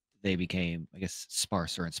 they became, I guess,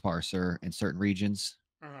 sparser and sparser in certain regions.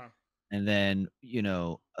 Uh huh. And then,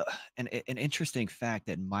 an interesting fact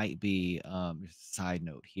that might be just a side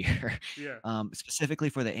note here, Yeah. specifically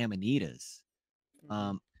for the Amanitas, Mm-hmm.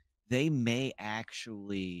 um, they may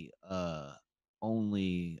actually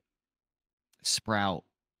only sprout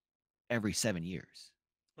every 7 years.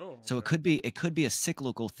 Oh, So okay. it could be a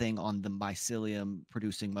cyclical thing on the mycelium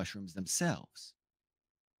producing mushrooms themselves,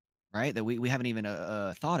 right? That we haven't even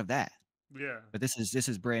thought of that. Yeah. But this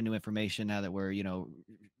is brand new information now that we're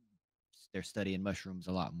they're studying mushrooms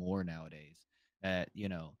a lot more nowadays. That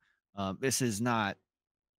this is not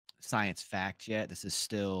science fact yet. This is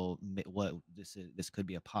still what this is. This could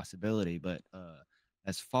be a possibility, but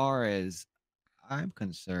as far as I'm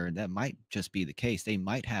concerned, that might just be the case. They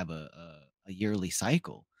might have a yearly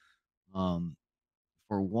cycle. Um,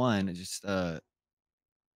 for one, just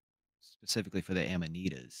specifically for the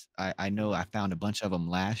amanitas. I know I Mm-hmm. found a bunch of them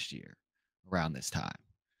last year around this time.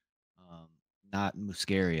 Um, not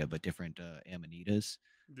muscaria, but different amanitas.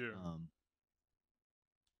 Yeah. Um,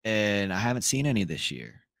 and I haven't seen any this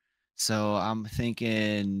year. So I'm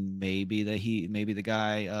thinking maybe the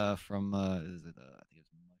guy from is it, I think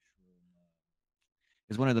it's mushroom.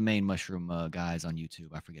 Is one of the main mushroom guys on YouTube.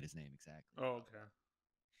 I forget his name exactly. Oh, okay.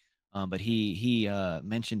 But he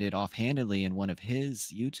mentioned it offhandedly in one of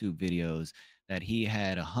his YouTube videos that he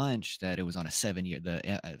had a hunch that it was on a 7 year.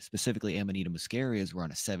 Specifically Amanita muscarias were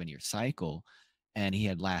on a 7 year cycle, and he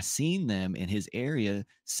had last seen them in his area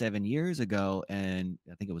 7 years ago, and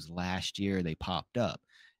I think it was last year they popped up.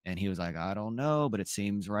 And he was like, I don't know, but it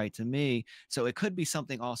seems right to me. So it could be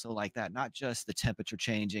something also like that, not just the temperature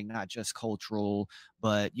changing, not just cultural,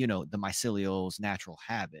 but the mycelial's natural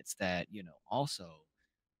habits that also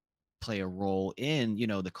play a role in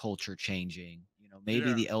the culture changing.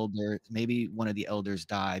 Maybe Yeah. maybe one of the elders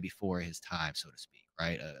die before his time, so to speak,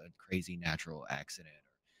 right? A crazy natural accident,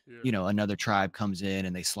 or Yeah. another tribe comes in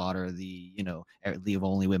and they slaughter leave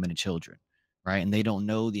only women and children, right? And they don't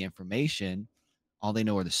know the information, all they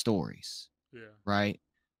know are the stories, Yeah. right?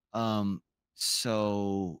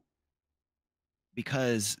 So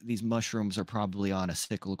because these mushrooms are probably on a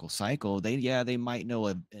cyclical cycle, they might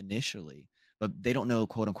know initially, but they don't know,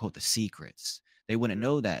 quote unquote, the secrets. They wouldn't Yeah.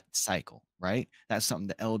 know that cycle, right? That's something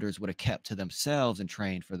the elders would have kept to themselves and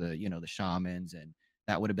trained for the shamans, and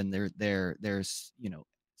that would have been their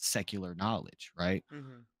secular knowledge, right?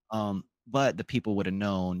 Hmm. But the people would have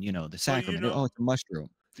known, the But sacrament. Oh, it's a mushroom,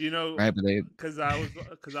 right? But they, because I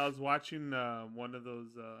was watching one of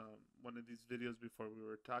these videos before we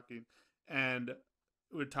were talking, and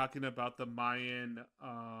we're talking about the Mayan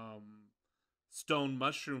stone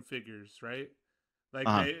mushroom figures, right?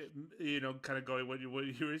 Like uh, they, kind of going what you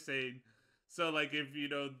were saying. So like if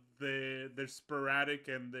they're sporadic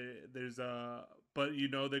and there's but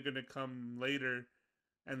they're gonna come later,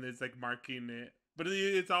 and it's like marking it. But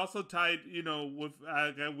it's also tied, with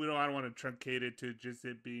I don't want to truncate it to just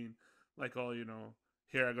it being like, oh,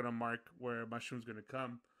 here I'm gonna mark where a mushroom's gonna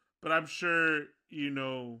come. But I'm sure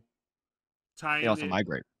they tying also it,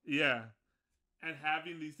 migrate. yeah, and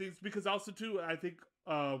having these things because also too I think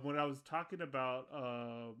when I was talking about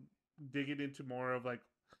digging into more of like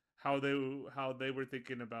how they were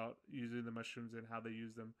thinking about using the mushrooms and how they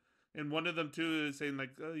use them, and one of them too is saying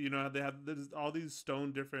like they have all these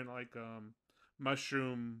stone different like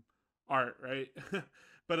mushroom art, right?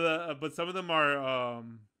 But some of them are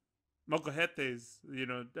mocojetes,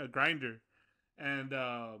 a grinder, and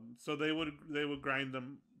so they would grind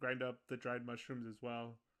up the dried mushrooms as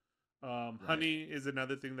well. Right. Honey is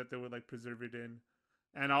another thing that they would like preserve it in,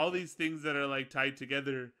 and all Yep. these things that are like tied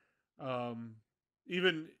together. Um,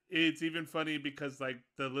 Even it's even funny because like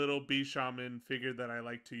the little bee shaman figure that I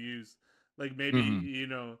like to use, like maybe Hmm.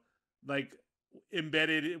 like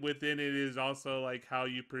embedded within it is also like how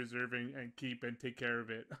you preserve and keep and take care of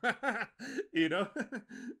it. you know,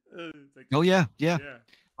 it's like Oh yeah, yeah. yeah,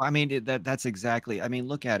 I mean, that's exactly. I mean,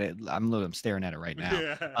 look at it. I'm staring at it right now.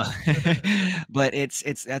 yeah, But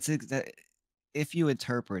if you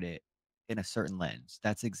interpret it in a certain lens,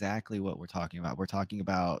 that's exactly what we're talking about. We're talking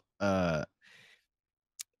about a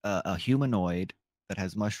humanoid that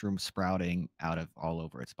has mushrooms sprouting out of all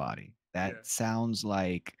over its body. That yeah, sounds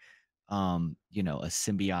like a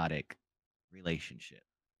symbiotic relationship.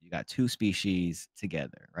 You got two species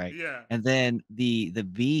together, right? yeah, And then the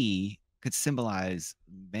bee could symbolize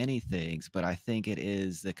many things, but I think it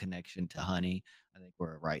is the connection to honey. I think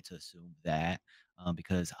we're right to assume that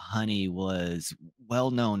because honey was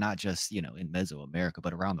well known not just in Mesoamerica,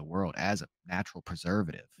 but around the world as a natural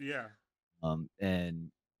preservative. yeah,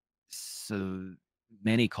 And so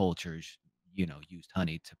many cultures, used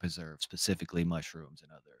honey to preserve specifically mushrooms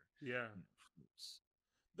and other yeah. fruits.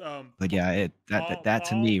 Um, But Pa- yeah, that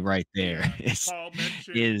to me Paul, right there yeah, is Paul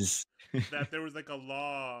mentioned is that there was like a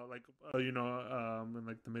law, like in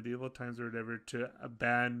like the medieval times or whatever, to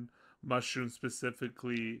ban mushrooms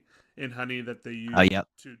specifically in honey that they oh, used yep,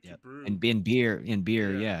 to yep. brew. And in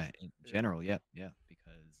beer, Yeah, yeah, in yeah. general, yep, yep,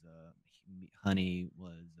 because honey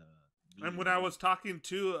was And mead when I was was talking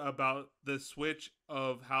too about the switch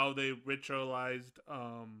of how they ritualized,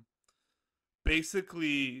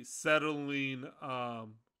 basically settling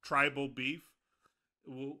tribal beef,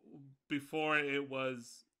 w- before it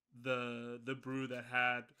was the brew that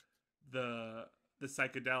had the the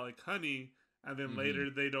psychedelic honey, and then hmm later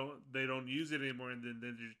they don't use it anymore, and then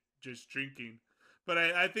they're just drinking. But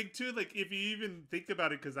I think too, like if you even think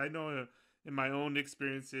about it, because I know in my own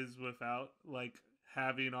experiences without like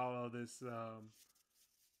having all of this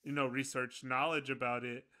research knowledge about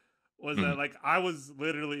it, was hmm that like I was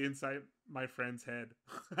literally inside my friend's head.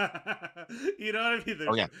 You know what I mean?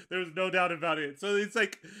 oh There's yeah, there's no doubt about it. So it's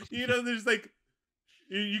like there's like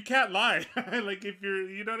you can't lie. Like if you're,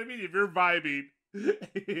 you know what I mean? If you're vibing,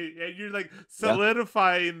 And you're like Yeah.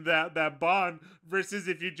 solidifying that bond versus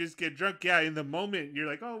if you just get drunk. Yeah, in the moment you're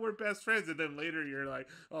like, oh, we're best friends, and then later you're like,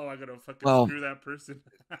 oh, I gotta fucking Well, screw that person.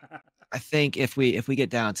 I think if we get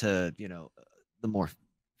down to, the more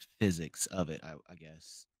physics of it, I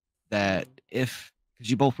guess, that Mm. if because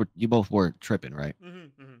you both were tripping, right? Hmm.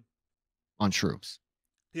 Hmm. On shrooms.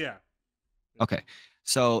 Yeah. Yeah. Okay.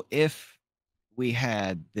 So if we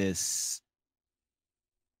had this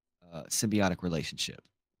symbiotic relationship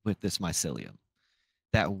with this mycelium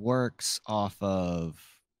that works off of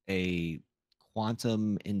a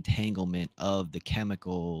quantum entanglement of the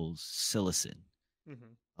chemicals psilocin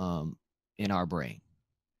Hmm. um, in our brain,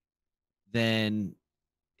 then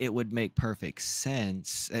it would make perfect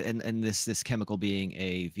sense. And this chemical being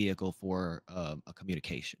a vehicle for a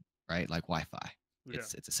communication, right? Like Wi-Fi. Yeah.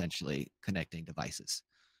 It's essentially connecting devices.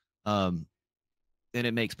 Um, then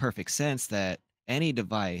it makes perfect sense that any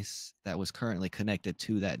device that was currently connected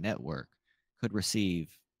to that network could receive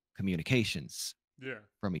communications Yeah.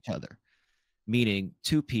 from each other, meaning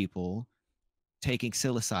two people taking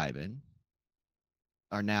psilocybin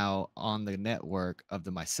are now on the network of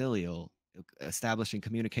the mycelial, establishing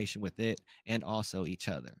communication with it and also each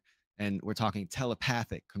other. And we're talking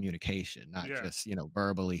telepathic communication, not Yeah. just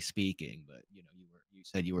verbally speaking, but you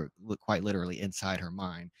said you were quite literally inside her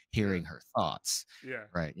mind, Yeah. hearing her thoughts, Yeah.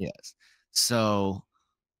 right? Yes. So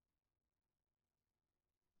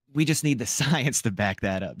we just need the science to back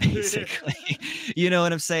that up, Yeah. basically. You know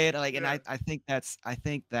what I'm saying? Like, and Yeah. I think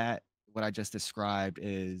that what I just described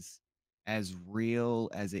is as real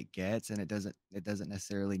as it gets, and it doesn't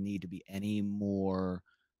necessarily need to be any more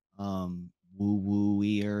woo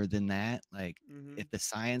wooier than that. Like, Hmm.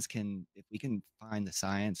 if we can find the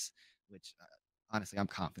science, which honestly I'm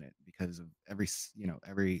confident because of every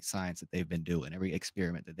science that they've been doing, every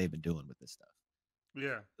experiment that they've been doing with this stuff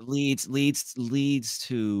Yeah. leads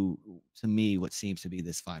to me what seems to be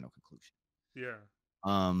this final conclusion. Yeah.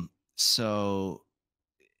 So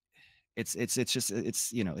it's just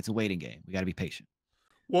it's a waiting game. We got to be patient.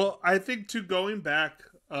 Well, I think to going back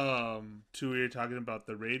to where you're talking about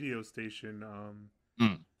the radio station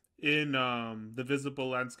Mm, in the visible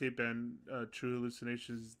landscape and true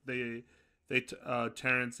hallucinations,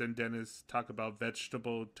 Terrence and Dennis talk about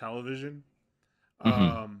vegetable television. hmm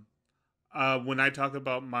Um when I talk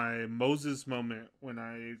about my Moses moment when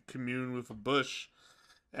I commune with a bush,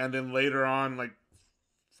 and then later on, like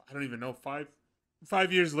I don't even know, 5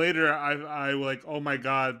 years later, I like, oh my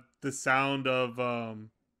god, the sound of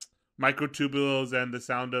microtubules and the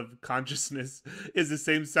sound of consciousness is the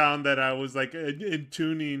same sound that I was like in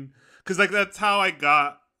tuning, because like that's how I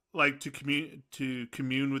got like to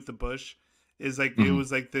commune with the bush. Is like it hmm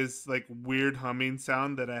was like this like weird humming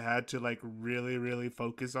sound that I had to like really really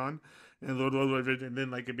focus on, and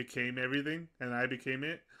then like it became everything, and I became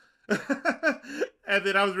it. And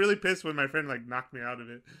then I was really pissed when my friend like knocked me out of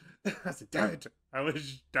it. I said, "Damn it! I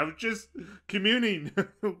was just communing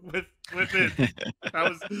with it. I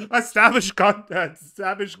was established contact,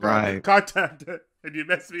 Right. contact, and you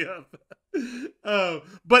messed me up."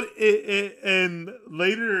 But and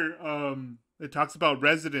later, it talks about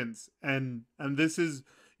residents, and this is,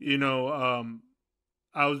 you know,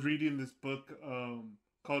 I was reading this book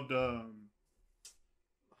called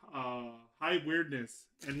High Weirdness,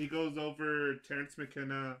 and he goes over Terrence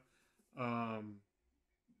McKenna, um,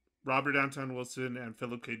 Robert Anton Wilson, and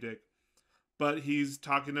Philip K. Dick, but he's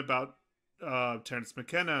talking about Terrence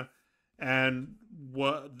McKenna and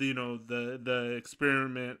what the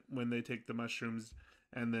experiment when they take the mushrooms,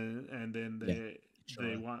 and then Yeah. they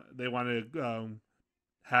Sure. want to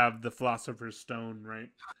have the philosopher's stone, right?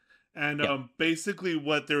 And Yep. basically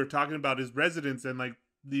what they were talking about is resonance, and like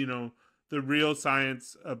you know the real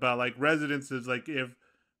science about like resonance is like if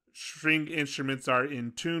string instruments are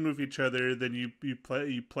in tune with each other, then you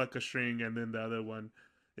pluck a string, and then the other one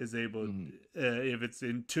is able, hmm if it's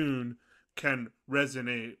in tune, can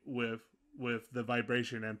resonate with the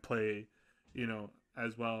vibration and play,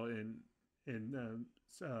 as well in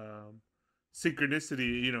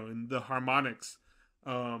synchronicity, in the harmonics.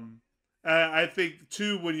 I think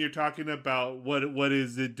too when you're talking about what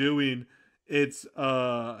is it doing, it's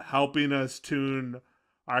helping us tune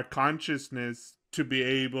our consciousness to be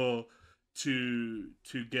able to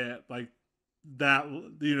get like that.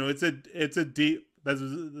 It's a deep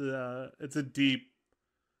it's a deep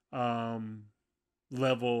um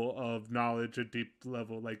level of knowledge, a deep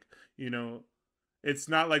level, like you know it's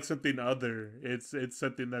not like something other, it's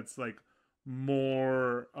something that's like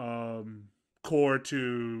more core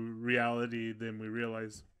to reality than we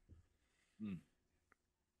realize. Mm.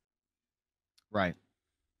 Right.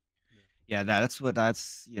 Yeah, that's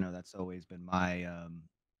that's always been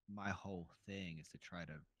my whole thing is to try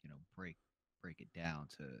to, break it down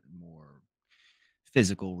to more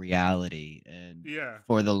physical reality. And Yeah,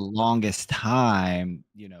 for the longest time,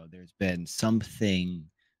 there's been something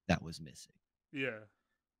that was missing. yeah,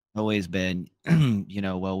 Always been,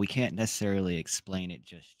 well, we can't necessarily explain it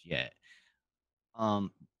just yet.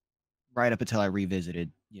 Um, right up until I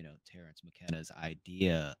revisited, Terrence McKenna's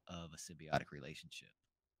idea of a symbiotic relationship.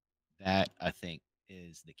 That I think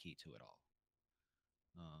is the key to it all.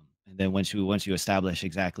 And then once you establish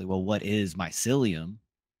exactly, well, what is mycelium?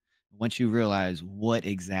 Once you realize what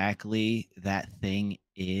exactly that thing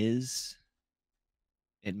is,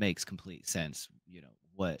 it makes complete sense.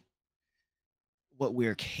 What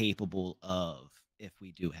we're capable of if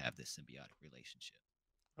we do have this symbiotic relationship.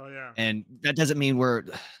 oh yeah, And that doesn't mean we're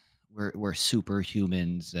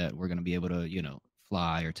superhumans that we're gonna be able to,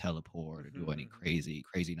 fly or teleport or do any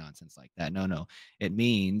crazy nonsense like that. No, no. It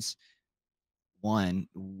means one,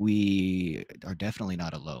 we are definitely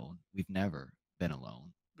not alone. We've never been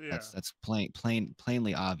alone. yeah, That's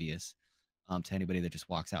plainly obvious to anybody that just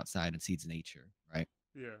walks outside and sees nature, right?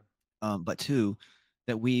 yeah, But two,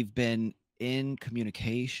 that we've been in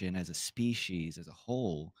communication as a species, as a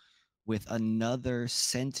whole, with another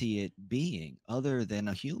sentient being other than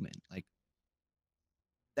a human. Like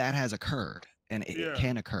that has occurred, and it yeah,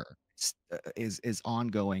 can occur. Is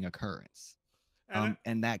ongoing occurrence. and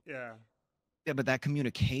And that yeah, Yeah, but that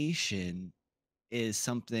communication is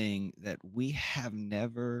something that we have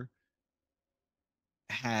never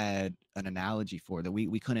had an analogy for, that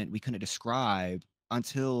we couldn't describe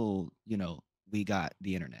until we got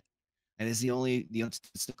the internet. And it's the only the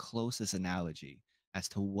it's the closest analogy as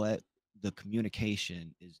to what the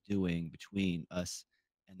communication is doing between us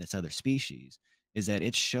and this other species, is that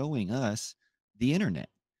it's showing us the internet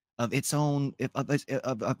of its own,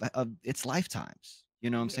 of its lifetimes, you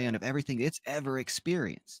know what I'm saying, yeah. of everything it's ever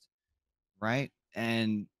experienced, right?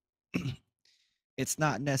 And it's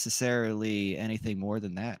not necessarily anything more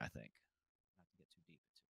than that, I think. Not to get too deep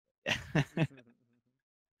into it. But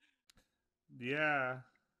Yeah,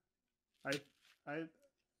 I, I,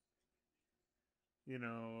 you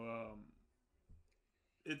know,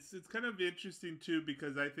 it's kind of interesting too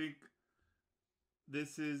because I think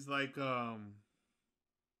this is like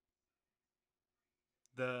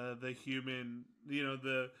the human,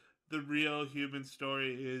 the real human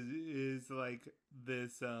story is like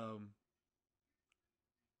this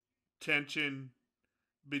tension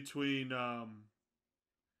between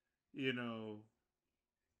you know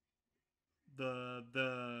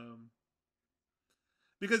the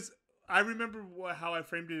because I remember how I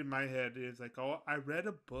framed it in my head is like, oh, I read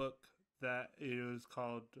a book that it was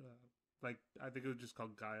called like I think it was just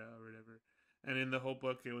called Gaia or whatever, and in the whole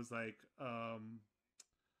book it was like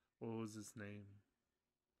what was his name,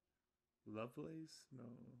 Lovelace? No,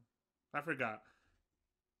 I forgot.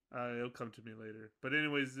 It'll come to me later. But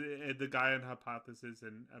anyways, the Gaian hypothesis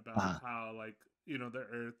and about uh, how like the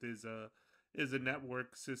Earth is a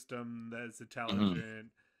network system that's mhm.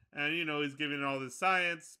 intelligent, and he's giving all the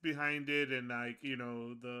science behind it, and like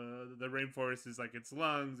the rainforest is like its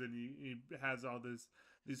lungs, and he has all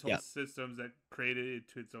these whole Yeah. systems that created it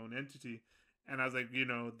to its own entity. And I was like,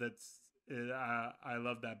 that's I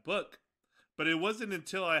love that book, but it wasn't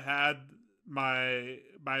until I had my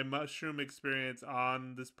mushroom experience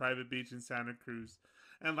on this private beach in Santa Cruz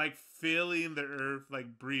and like feeling the earth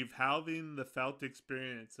like breathe, having the felt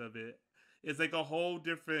experience of it. It's like a whole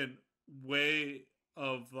different way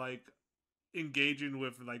of like engaging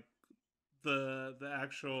with like the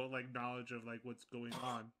actual like knowledge of like what's going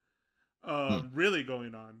on, Mm. really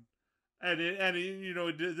going on.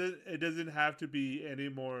 It doesn't have to be any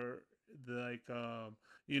more like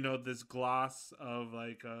this gloss of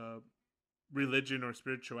like religion or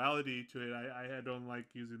spirituality to it. I don't like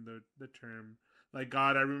using the term like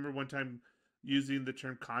God. I remember one time using the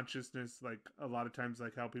term consciousness, like a lot of times,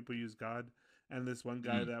 like how people use God. And this one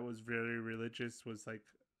guy Mm. that was very religious was like,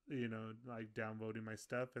 like downvoting my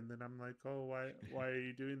stuff. And then I'm like, oh, why are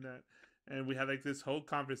you doing that? And we had like this whole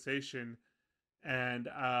conversation, and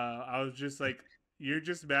I was just like, you're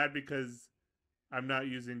just mad because I'm not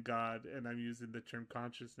using God and I'm using the term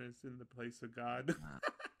consciousness in the place of God.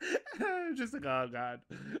 Uh, Just like, oh God.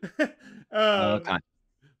 okay.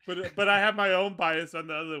 But I have my own bias on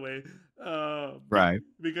the other way, Right.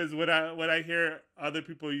 because when I hear other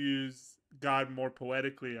people use God more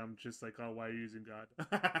poetically, I'm just like, oh, why are you using God?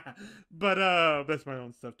 But that's my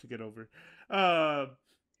own stuff to get over. Uh,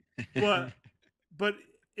 but but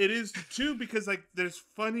it is too because like there's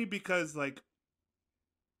funny because like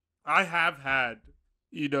I have had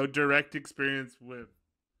direct experience with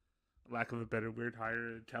lack of a better word,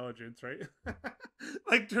 higher intelligence, right?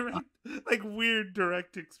 Like direct, like weird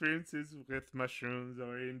direct experiences with mushrooms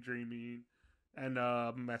or in dreaming, and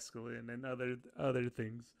mescaline and other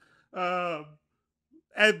things. Um,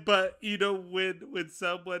 and but when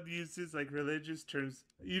someone uses like religious terms,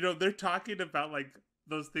 they're talking about like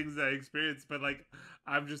those things that I experienced, but like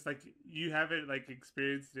I'm just like, you haven't like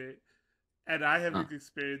experienced it, and I Huh, haven't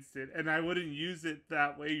experienced it, and I wouldn't use it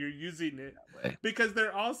that way you're using it, that way. because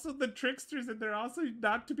they're also the tricksters, and they're also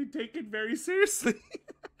not to be taken very seriously.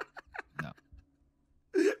 No.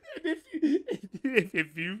 And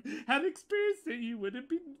if you had experienced it, you wouldn't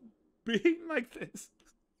be being like this.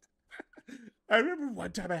 I remember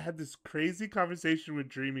one time I had this crazy conversation with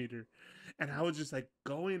Dream Eater, and I was just like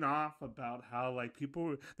going off about how like people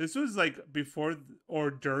were. This was like before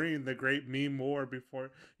or during the Great Meme War,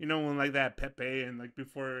 before when like that Pepe, and like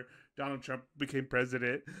before Donald Trump became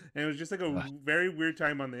president, and it was just like a Uh, very weird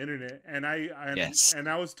time on the internet. And yes.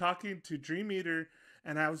 I was talking to Dream Eater,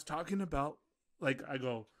 and I was talking about, like, I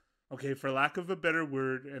go, okay, for lack of a better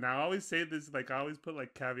word, and I always say this, like I always put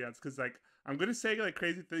like caveats, because like I'm gonna say like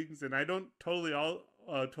crazy things, and I don't totally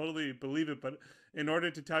believe it, but in order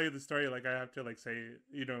to tell you the story, like I have to like say,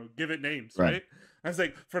 give it names, Right. right? I was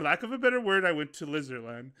like, for lack of a better word, I went to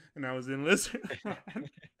Lizardland, and I was in Lizardland,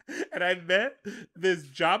 and I met this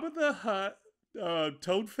Jabba the Hutt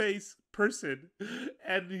toad face person,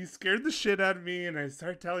 and he scared the shit out of me, and I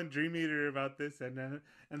started telling Dream Eater about this, and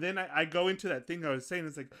then I go into that thing I was saying.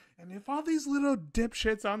 It's like, and if all these little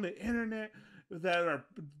dipshits on the internet that are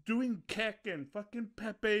doing Keck and fucking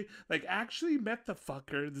Pepe like actually met the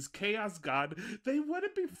fucker, this chaos god, they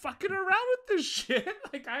wouldn't be fucking around with this shit.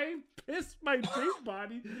 Like, I pissed my dream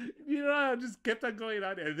body. I just kept on going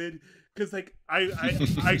on, and then because like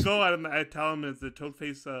I go out and I tell him it's the toad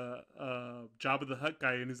face Jabba the Hutt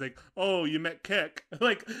guy, and he's like, oh, you met Keck.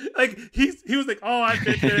 like he was like, oh, I've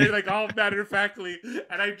been there, like all matter of factly,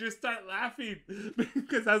 and I just start laughing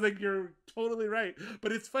because I was like, you're totally right.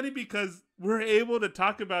 But it's funny because we're able to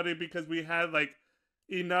talk about it because we had like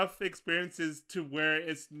enough experiences to where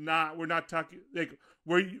we're not talking like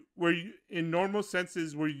we're in normal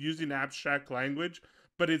senses we're using abstract language,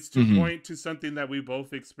 but it's to Hmm. point to something that we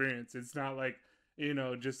both experience. It's not like,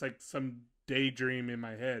 just like some daydream in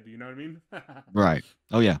my head, you know what I mean? Right.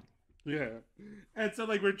 Oh yeah. Yeah. And so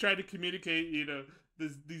like we're trying to communicate,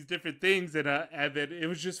 these different things, and then it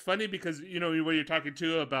was just funny because when you're talking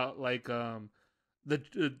too about like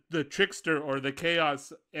the trickster or the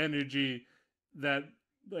chaos energy that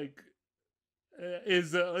like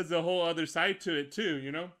is a whole other side to it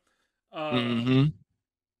too, uh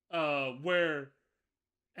Hmm. where,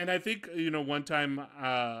 and I think one time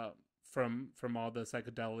from all the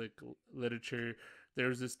psychedelic literature, there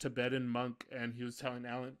was this Tibetan monk, and he was telling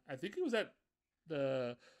Alan, I think it was at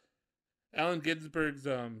the Allen Ginsberg's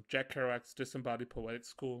Jack Kerouac's Disembodied Poetic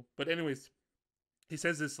School. But anyways, he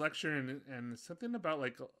says this lecture, and something about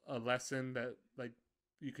like a lesson that like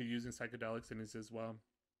you could use in psychedelics, and he says, well,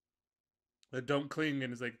 don't cling,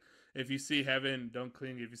 and it's like, if you see heaven, don't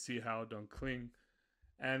cling. If you see hell, don't cling.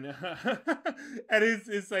 And and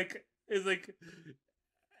it's like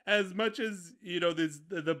as much as there's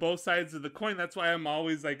the both sides of the coin. That's why I'm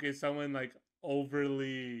always like, if someone like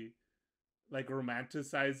overly like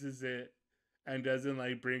romanticizes it and doesn't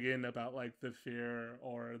like bring in about like the fear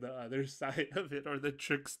or the other side of it or the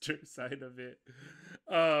trickster side of it,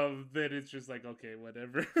 then it's just like, okay,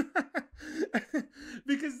 whatever.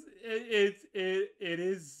 Because it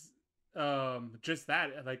is just that,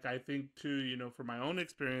 like, I think too, from my own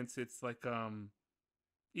experience, it's like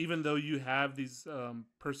even though you have these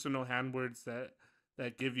personal handwords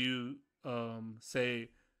that give you say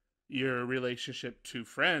your relationship to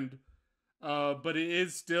friend, but it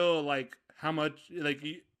is still like how much, like,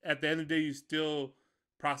 at the end of the day, you still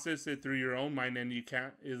process it through your own mind, and you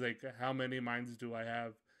can't, is like, how many minds do I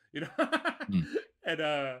have, you know? Mm. And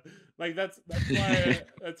like that's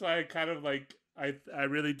why I kind of like, I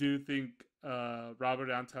really do think Robert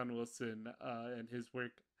Anton Wilson and his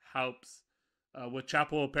work helps with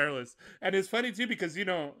Chapel of Perilous. And it's funny too because you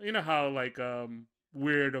know how like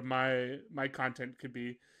weird my content could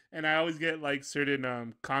be, and I always get like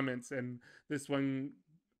certain comments, and this one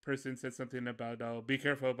person said something about, oh, be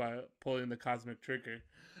careful about pulling the cosmic trigger.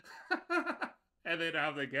 And then I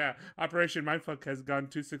was like, yeah, Operation Mindfuck has gone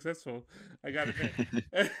too successful, I gotta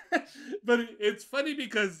admit. But it's funny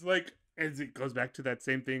because like, as it goes back to that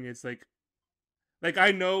same thing, it's like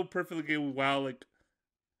I know perfectly well like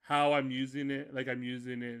how I'm using it. Like, I'm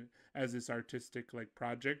using it as this artistic like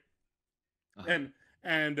project, Uh-huh.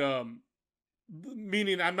 and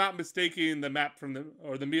meaning I'm not mistaking the map from the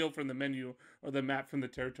or the meal from the menu or the map from the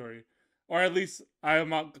territory. or at least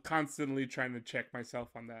I'm constantly trying to check myself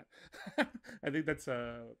on that. I think that's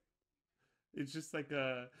it's just like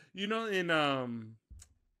in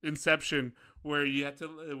Inception, where you have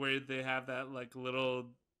to where they have that like little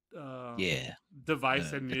um Yeah.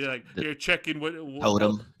 device, The and the you're like the you're checking oh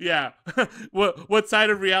totem. yeah, what side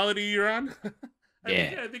of reality you're on.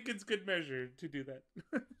 Yeah. I think it's good measure to do that.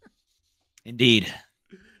 Indeed.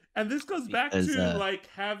 And this goes back Because to like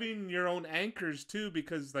having your own anchors too,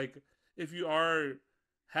 because like if you are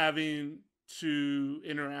having to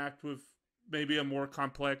interact with maybe a more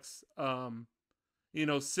complex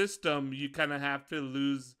system, you kind of have to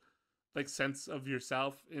lose like sense of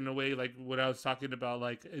yourself in a way, like what I was talking about,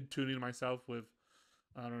 like tuning myself with,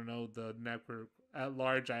 I don't know, the network at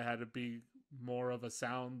large. I had to be more of a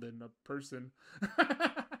sound than a person.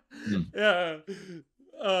 mm, Yeah.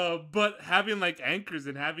 But having like anchors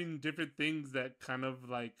and having different things that kind of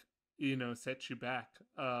like, set you back.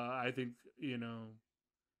 I think,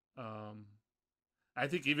 um, I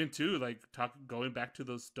think even too, like going back to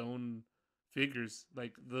those stone figures,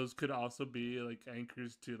 like those could also be like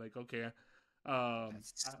anchors to like, okay,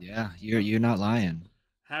 that's yeah, you're not lying.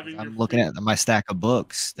 'Cause having your I'm looking at my stack of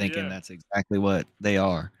books thinking yeah, that's exactly what they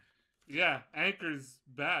are. yeah, anchors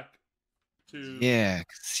back to Yeah,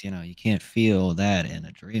 'cause, you can't feel that in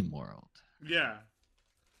a dream world. yeah.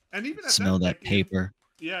 And even at Smell that, that like in paper.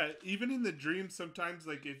 yeah, even in the dreams, sometimes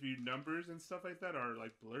like if you numbers and stuff like that are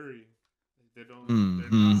like blurry, like they don't,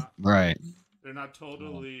 Mhm. Right. they're not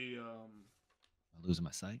Oh, totally, I'm losing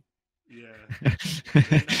my sight. yeah,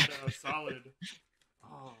 they're not solid.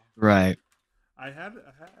 Oh, Right. I had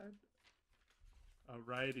a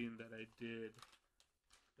writing that I did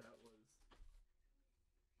that was,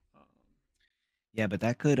 um, Yeah, but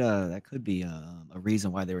that could be a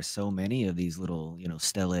reason why there were so many of these little,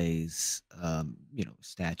 steles,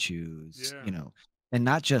 statues, yeah, and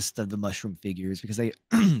not just the mushroom figures because they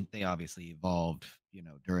they obviously evolved,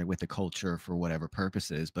 during with the culture for whatever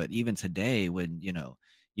purposes. But even today, when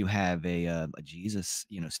you have a Jesus,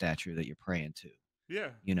 statue that you're praying to, yeah,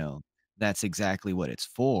 you know, that's exactly what it's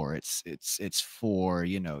for. It's for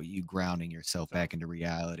you grounding yourself so back into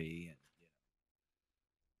reality, and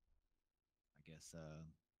I guess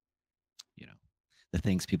you know the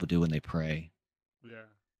things people do when they pray. yeah.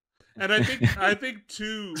 And I think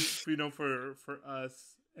too, for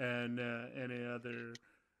us and any other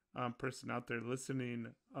person out there listening,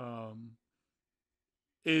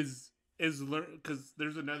 is learn, because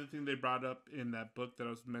there's another thing they brought up in that book that I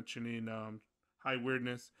was mentioning, high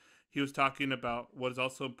weirdness. He was talking about what is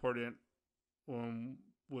also important, um,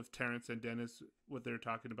 with Terrence and Dennis, what they're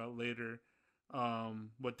talking about later.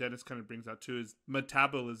 What Dennis kind of brings out too is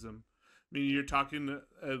metabolism. I mean, you're talking,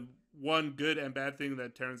 one good and bad thing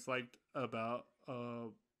that Terrence liked about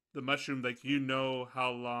the mushroom, like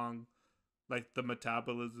how long like the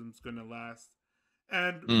metabolism's gonna last,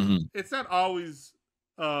 and Hmm. it's not always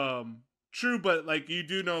true, but like you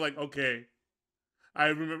do know, like, okay, I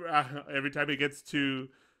remember, every time it gets too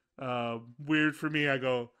weird for me, I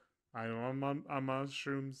go, I know I'm on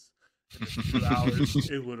shrooms. In a few hours,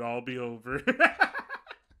 it would all be over.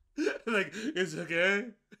 Like, it's okay.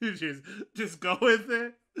 Just go with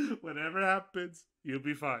it. Whatever happens, you'll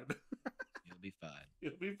be fine. You'll be fine.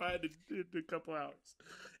 You'll be fine in a couple hours.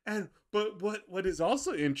 And but what is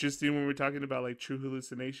also interesting when we're talking about like true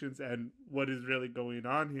hallucinations and what is really going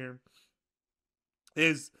on here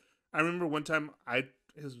is, I remember one time, it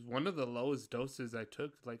was one of the lowest doses I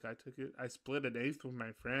took. Like I split an eighth with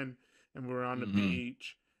my friend, and we were on the Hmm.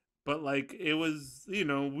 beach. But like it was,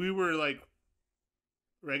 we were like,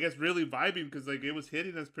 I guess, really vibing because like it was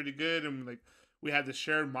hitting us pretty good, and like we had to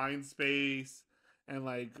share mind space, and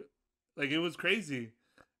like it was crazy.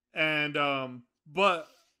 And but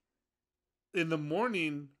in the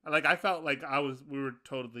morning, like I felt like we were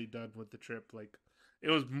totally done with the trip. Like it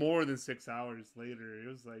was more than 6 hours later. It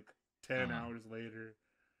was like 10 hours later.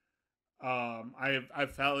 I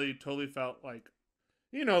totally felt like,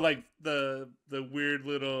 like the weird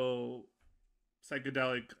little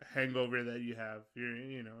psychedelic hangover that you have.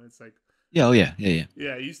 It's like, Yeah. Oh yeah. Yeah. Yeah.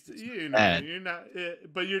 yeah, Bad. you're not,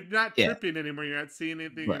 but you're not Yeah. tripping anymore. You're not seeing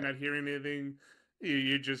anything. You're Right. not hearing anything.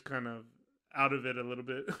 You're just kind of out of it a little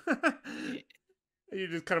bit. Yeah. You're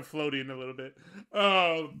just kind of floating a little bit.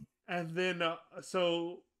 And then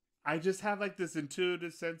so I just have like this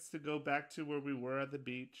intuitive sense to go back to where we were at the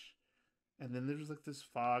beach, and then there's like this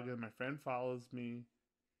fog, and my friend follows me,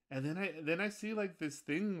 and then I see like this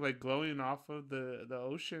thing like glowing off of the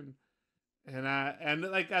ocean, and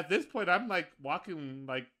like at this point I'm like walking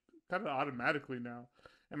like kind of automatically now,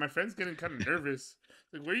 and my friend's getting kind of nervous.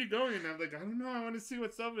 Like, where are you going? And I'm like, I don't know. I want to see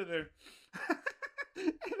what's over there.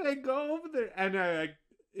 And I go over there, and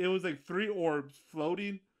it was like three orbs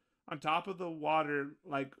floating on top of the water,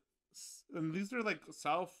 like, and these are like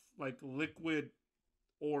like liquid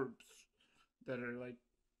orbs that are like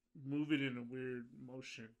moving in a weird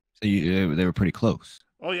motion. So they were pretty close.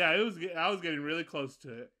 Oh yeah, it was. I was getting really close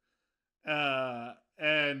to it,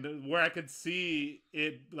 and where I could see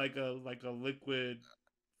it like a liquid.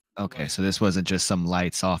 Okay, Like, so this wasn't just some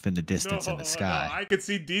lights off in the no, distance in the no, sky. I could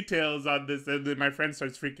see details on this, and then my friend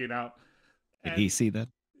starts freaking out. Did And he see that?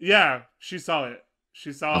 yeah, she saw it.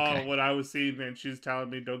 She saw Okay. what I was seeing, and she's telling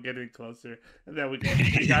me, "Don't get any closer," and then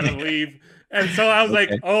we gotta leave. And so I was like,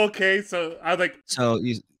 Okay. oh, "Okay." So I was like, So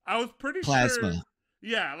I was pretty plasma, sure,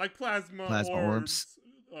 yeah, like plasma plasma orbs, orbs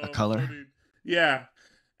a color. floating, yeah.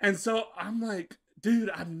 And so I'm like, dude,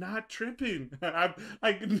 I'm not tripping. I'm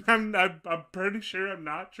like, I'm pretty sure I'm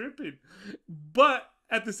not tripping, but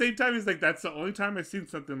at the same time, he's like, that's the only time I've seen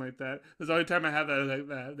something like that. That's the only time I had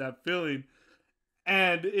that that feeling,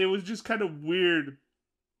 and it was just kind of weird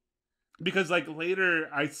because like later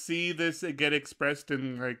I see this get expressed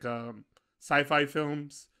in like sci-fi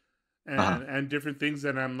films Uh-huh. and different things,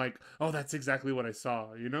 and I'm like, oh, that's exactly what I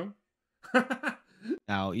saw, you know?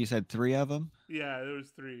 Now you said three of them. Yeah, there was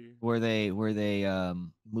three. Were they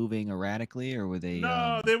moving erratically, or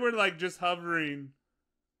No, they were like just hovering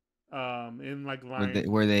in like line.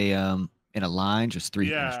 were they in a line, just three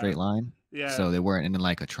in a Yeah. straight line? Yeah. So they weren't in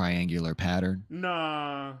like a triangular pattern.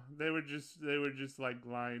 Nah, they were just like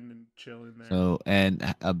lying and chilling there. So and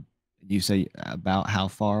you say about how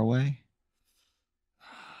far away?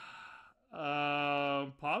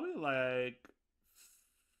 Probably like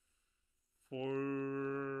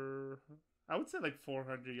four. I would say like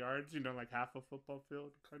 400 yards. You know, like half a football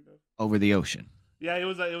field, kind of. Over the ocean. Yeah, it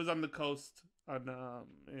was on the coast on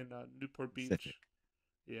in Newport Pacific. Beach.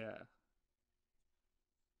 Yeah,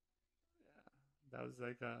 that was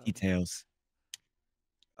like Details.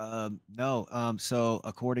 No. So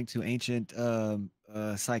according to ancient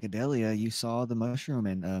psychedelia, you saw the mushroom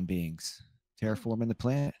and beings yeah, terraforming the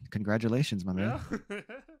planet. Congratulations, my man.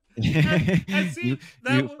 yeah. And you see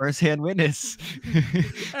that you was firsthand witness.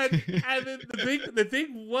 and then the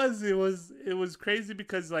thing was it was crazy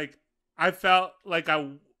because like I felt like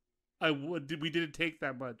I would we didn't take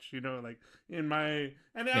that much, you know, like in my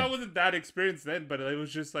and I Yeah. wasn't that experienced then, but it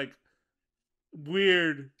was just like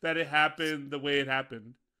weird that it happened the way it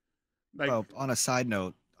happened. Like, Well, on a side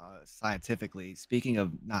note, scientifically speaking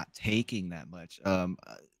of not taking that much,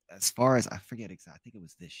 as far as I forget exactly, I think it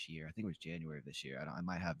was this year. I think it was January of this year. I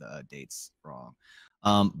might have the dates wrong.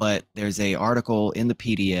 But there's a article in the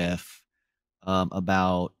PDF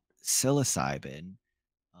about psilocybin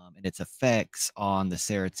and its effects on the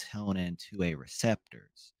serotonin 2A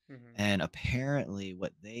receptors. mhm, And apparently,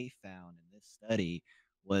 what they found in this study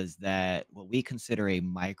was that what we consider a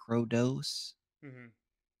microdose mhm,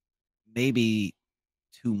 may be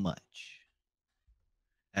too much.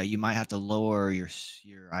 You might have to lower your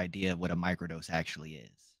idea of what a microdose actually is.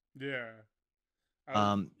 yeah, I was,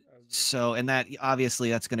 Um, I was so, and that obviously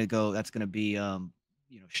that's gonna be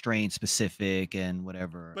strain specific and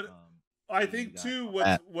whatever. but I You think got too all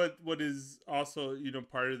that. what is also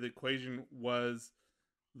part of the equation was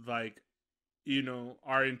like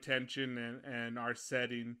our intention and our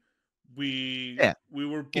setting. we Yeah, we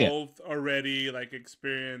were yeah, both already like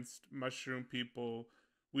experienced mushroom people.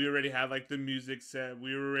 We already had like the music set.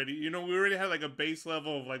 We already had like a base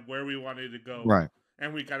level of like where we wanted to go, right.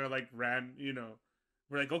 and we kind of like ran.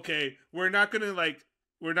 We're like, okay, we're not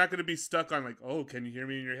gonna be stuck on like, oh, can you hear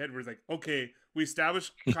me in your head? We're like, okay, we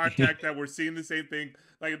established contact that we're seeing the same thing.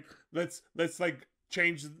 Like, let's like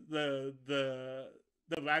change the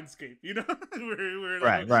landscape. We're like,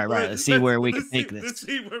 Right, right, right. Let's see let's where we can let's see take this. let's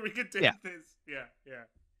see where we can Yeah. take this. Yeah, yeah,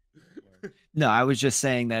 No, I was just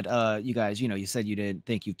saying that you guys, you said you didn't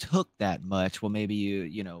think you took that much. Well, maybe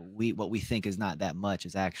we what we think is not that much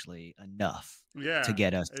is actually enough to yeah,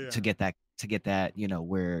 get us yeah. to get that,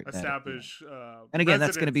 where that, Establish and again,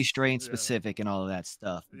 that's going to be residents. strain Yeah, specific and all of that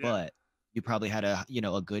stuff, yeah, but you probably had a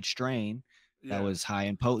good strain that yeah, was high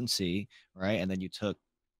in potency, right? And then you took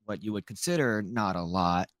what you would consider not a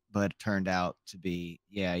lot, but it turned out to be,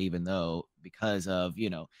 yeah, even though because of,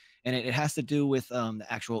 and it has to do with the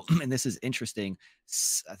actual and this is interesting.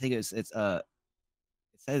 I think it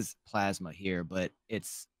says plasma here, but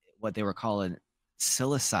it's what they were calling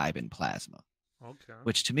psilocybin plasma, okay.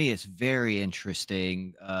 which to me is very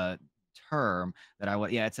interesting term that I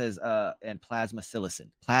want. Yeah, it says and plasma psilocin.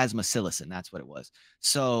 That's what it was.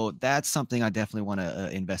 So that's something I definitely want to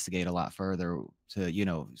investigate a lot further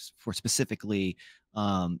to for specifically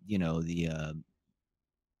the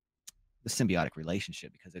the symbiotic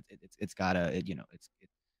relationship, because it's gotta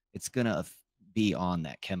it's gonna be on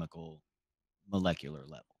that chemical molecular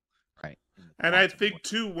level, right, in the And I quantum world. think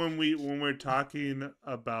too, when we're talking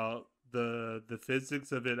about the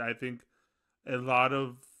physics of it, I think a lot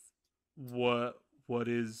of what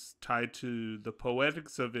is tied to the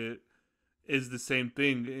poetics of it is the same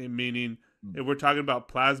thing. Meaning, Mm. if we're talking about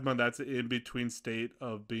plasma, that's an in between state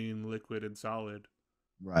of being liquid and solid.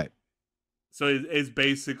 Right. So it's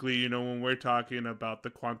basically, when we're talking about the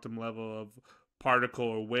quantum level of particle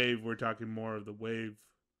or wave, we're talking more of the wave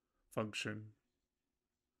function.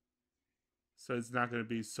 So it's not going to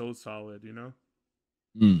be so solid. Hmm.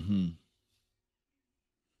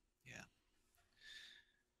 Yeah.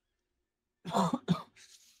 I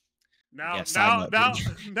Now, guess side now, note.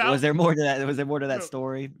 now, Was now, there more to that? Was there more to that no,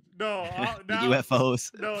 story? no, The now,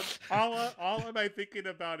 UFOs. no. All am I thinking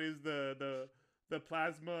about is the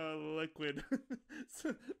plasma liquid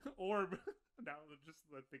orb. Now I'm just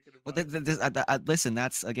thinking Well, about it. listen,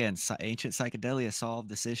 that's again, ancient psychedelia solved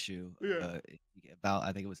this issue. Yeah. About,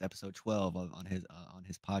 I think it was episode 12 on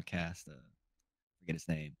his podcast. Forget his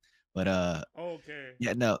name, but Okay.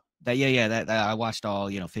 yeah, no, that I watched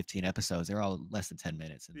all 15 episodes. They're all less than 10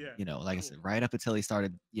 minutes, and Yeah. like I Cool. said, right up until he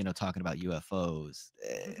started talking about UFOs,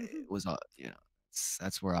 it was all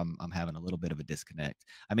that's where I'm having a little bit of a disconnect.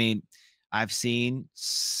 I mean, I've seen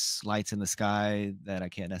lights in the sky that I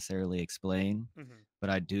can't necessarily explain, Mhm. but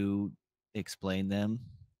I do explain them.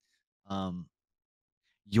 Um,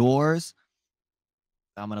 yours,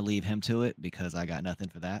 I'm gonna leave him to it because I got nothing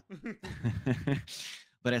for that.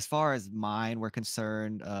 But as far as mine were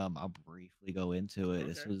concerned, I'll briefly go into it. Okay.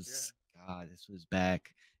 Yeah. This was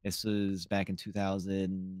back. This was back in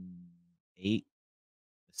 2008,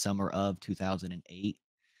 the summer of 2008.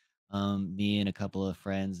 Me and a couple of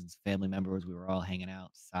friends and family members, we were all hanging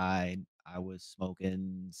outside. I was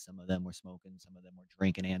smoking. Some of them were smoking. Some of them were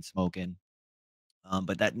drinking and smoking.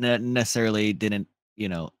 But that necessarily didn't,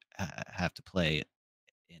 have to play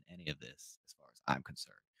in any of this, as far as I'm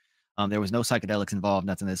concerned. There was no psychedelics involved,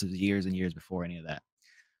 nothing. This was years and years before any of that.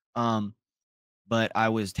 Um, but I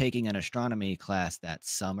was taking an astronomy class that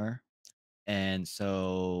summer, and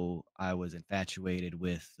so I was infatuated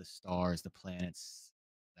with the stars, the planets,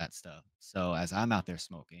 that stuff. So as I'm out there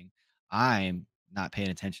smoking, I'm not paying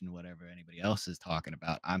attention to whatever anybody else is talking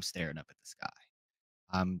about. I'm staring up at the sky.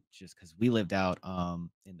 I'm just because we lived out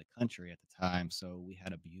in the country at the time, so we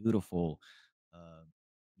had a beautiful uh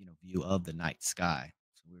view of the night sky.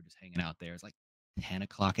 So we were just hanging out there. It's like 10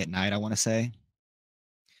 o'clock at night, I want to say.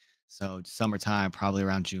 So summertime, probably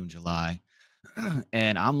around June, July.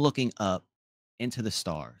 And I'm looking up into the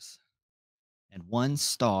stars, and one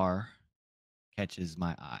star catches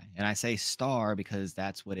my eye. And I say star because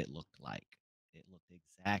that's what it looked like. It looked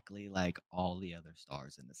exactly like all the other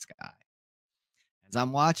stars in the sky. As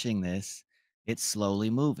I'm watching this, it's slowly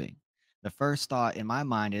moving. The first thought in my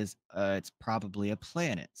mind is it's probably a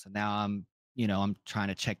planet. So now I'm trying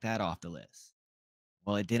to check that off the list.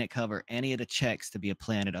 Well, it didn't cover any of the checks to be a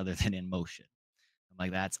planet other than in motion. I'm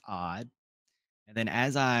like, that's odd. And then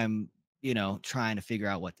as I'm, trying to figure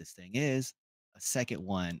out what this thing is, a second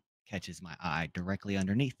one catches my eye directly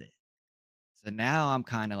underneath it. So now I'm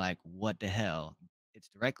kind of like, what the hell? It's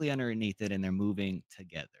directly underneath it and they're moving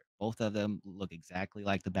together. Both of them look exactly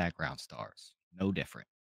like the background stars. No different.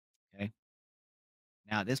 Okay.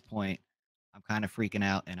 Now at this point, I'm kind of freaking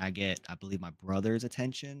out and I get, I believe, my brother's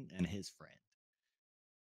attention and his friend.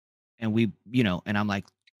 And and I'm like,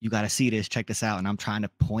 you got to see this, check this out. And I'm trying to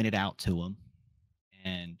point it out to them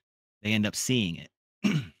and they end up seeing it.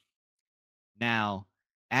 Now,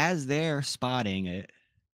 as they're spotting it,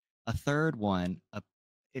 a third one,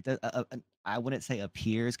 I wouldn't say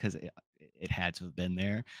appears because it had to have been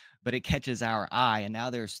there, but it catches our eye, and now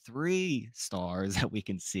there's three stars that we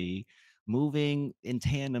can see moving in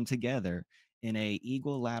tandem together in a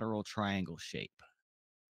equilateral triangle shape.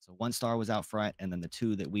 So one star was out front, and then the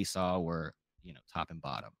two that we saw were, top and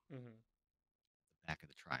bottom, Mhm. the back of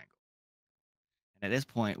the triangle. And at this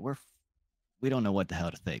point, we don't know what the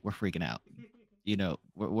hell to think. We're freaking out.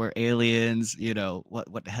 We're aliens.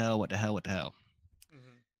 What the hell? What the hell? What the hell?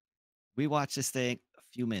 Mhm. We watched this thing a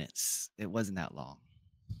few minutes. It wasn't that long.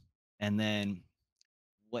 And then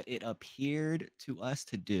what it appeared to us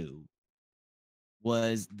to do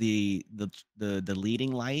was the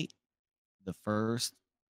leading light, the first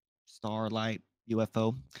starlight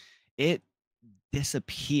UFO, it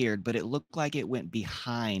disappeared, but it looked like it went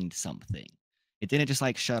behind something. It didn't just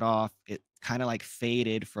like shut off. It kind of like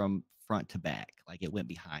faded from front to back, like it went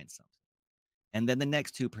behind something. And then the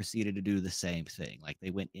next two proceeded to do the same thing, like they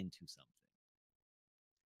went into something.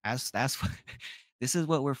 That's what this is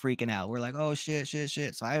what we're freaking out. We're like, "Oh, shit, shit,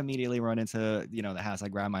 shit." So I immediately run into, the house. I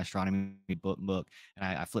grab my astronomy book, and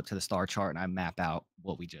I flip to the star chart, and I map out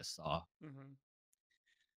what we just saw. Hmm.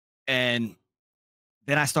 And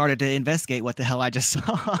then I started to investigate what the hell I just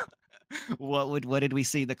saw. What did we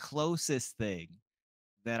see? The closest thing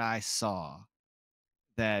that I saw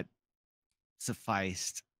that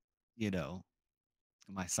sufficed, you know,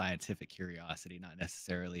 my scientific curiosity, not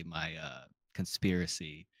necessarily my,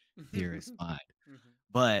 conspiracy theorist mind. Hmm.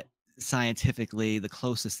 But scientifically, the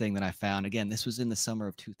closest thing that I found, again, this was in the summer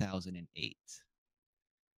of 2008.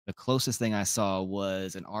 The closest thing I saw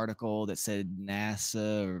was an article that said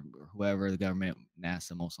NASA or whoever the government,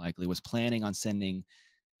 NASA most likely, was planning on sending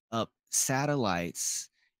up satellites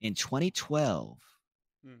in 2012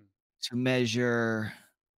 Mm. to measure.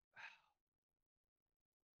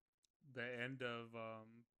 The end of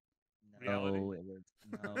reality.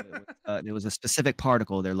 It was a specific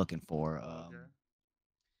particle they're looking for. Okay.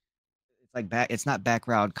 It's not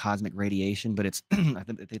background cosmic radiation, but it's I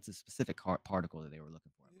think it's a specific particle that they were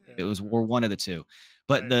looking for, I believe. It Yeah. was or one of the 2.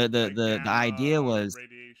 But Like the idea gamma was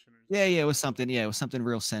radiation or yeah, something yeah, like that. it was something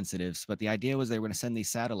real sensitive, but the idea was they were gonna send these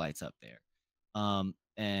satellites up there.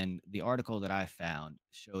 And the article that I found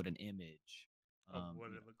showed an image, Of what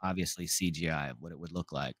it looked like. obviously CGI of what it would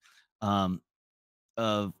look like, um,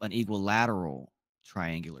 of an equilateral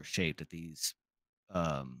triangular shape that these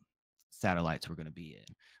um, satellites were going to be in,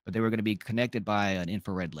 but they were going to be connected by an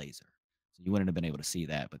infrared laser. So you wouldn't have been able to see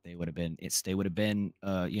that, but they would have been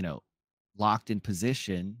locked in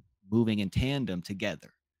position, moving in tandem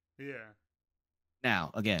together. Yeah.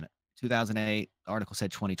 Now, again, 2008 article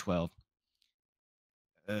said 2012.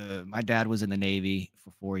 My dad was in the Navy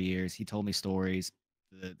for 4 years. He told me stories.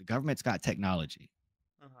 The government's got technology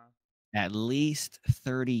Uh huh. at least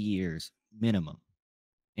 30 years minimum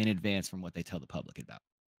in advance from what they tell the public about.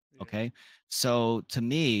 Yeah. Okay. So to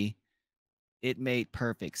me, it made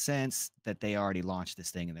perfect sense that they already launched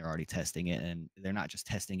this thing and they're already testing it. And they're not just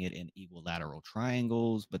testing it in equilateral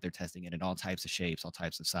triangles, but they're testing it in all types of shapes, all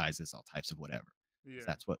types of sizes, all types of whatever. Because Yeah.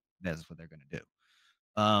 that's what they're gonna do.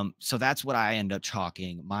 So that's what I end up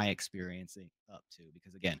chalking my experiencing up to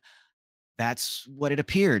because again, that's what it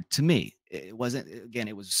appeared to me. It wasn't again,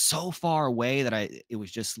 it was so far away that it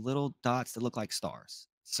was just little dots that look like stars.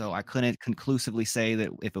 So I Hmm. couldn't conclusively say that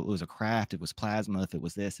if it was a craft, it was plasma, if it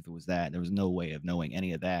was this, if it was that. There was no way of knowing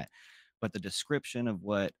any of that. But the description of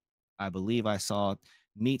what I believe I saw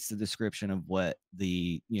meets the description of what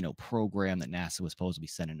the, program that NASA was supposed to be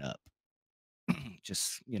sending up.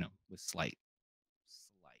 Just, with slight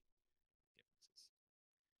differences.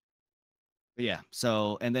 But yeah,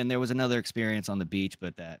 so and then there was another experience on the beach,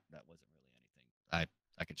 but that wasn't really anything.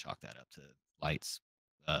 I could chalk that up to lights.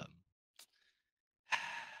 Um,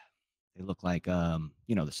 they look like the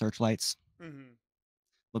searchlights. Hmm.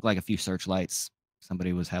 Look like a few searchlights.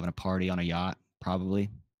 Somebody was having a party on a yacht, probably,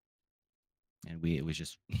 and it was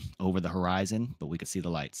just over the horizon, but we could see the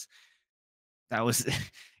lights. That was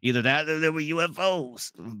either that or there were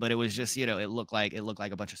UFOs, but it was just it looked like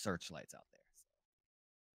a bunch of searchlights out there. So,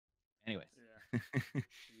 Yeah. anyways.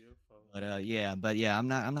 UFOs. But yeah, I'm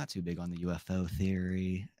not too big on the UFO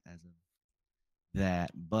theory as of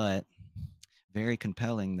that, but very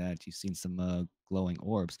compelling that you've seen some glowing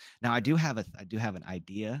orbs. Now Yeah. I do have an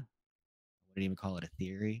idea. I wouldn't even call it a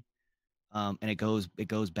theory. And it goes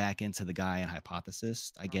back into the Gaian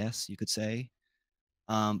hypothesis, I Uh huh. guess you could say.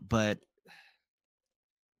 But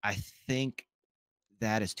I think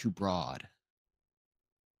that is too broad,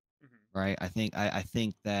 Hmm. right? I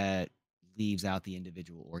think that leaves out the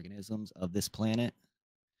individual organisms of this planet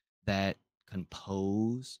that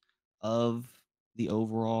compose of the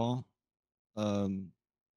overall um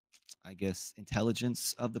I guess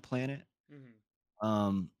intelligence of the planet. Hmm.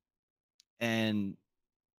 Um and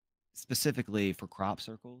specifically for crop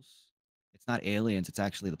circles, it's not aliens, it's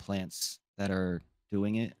actually the plants that are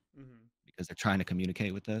doing it Hmm. because they're trying to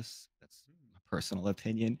communicate with us. That's Hmm. my personal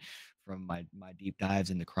opinion from my deep dives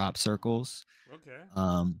into crop circles. Okay.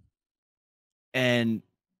 Um and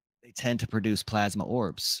they tend to produce plasma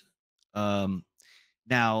orbs. Um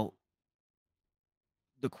now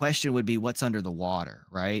the question would be what's under the water,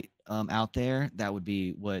 right? Out there, that would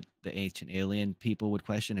be what the ancient alien people would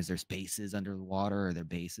question: is there spaces under the water? Are there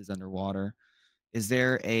bases underwater? Is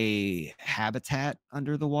there a habitat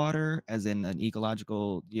under the water, as in an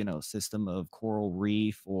ecological, system of coral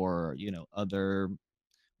reef or other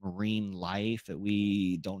marine life that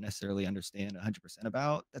we don't necessarily understand 100%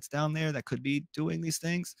 about that's down there that could be doing these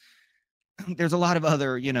things? There's a lot of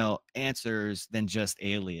other, answers than just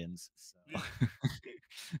aliens. So, Yeah.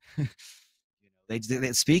 you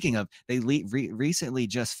Speaking of, recently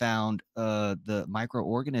just found the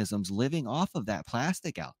microorganisms living off of that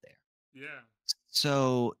plastic out there. Yeah.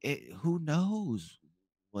 So who knows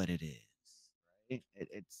what it is? Right?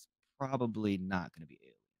 It's probably not going to be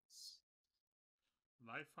aliens,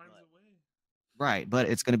 Life finds but a way. right. But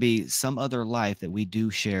it's going to be some other life that we do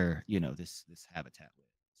share, this habitat with.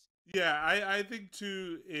 Yeah, I think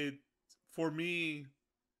too. It for me,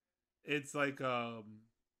 it's like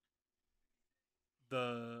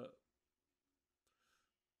the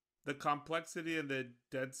the complexity and the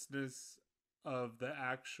denseness of the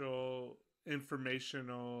actual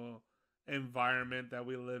informational environment that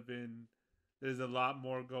we live in. There's a lot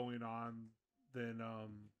more going on than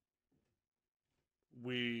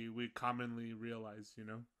we commonly realize.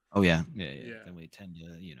 Oh yeah, yeah, yeah. Yeah, Then we tend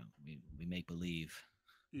to, we make believe.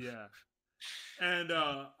 yeah. And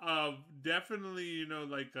definitely,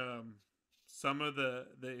 like some of the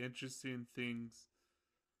interesting things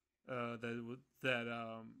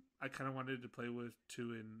that I kind of wanted to play with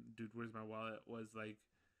too in Dude Where's My Wallet was like,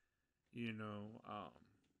 you know um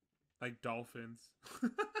like dolphins.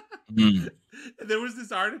 Mm. There was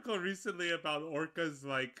this article recently about orcas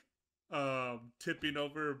like tipping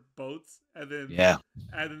over boats, Yeah.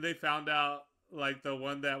 and then they found out like the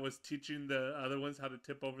one that was teaching the other ones how to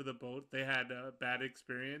tip over the boat, they had a bad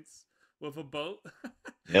experience with a boat.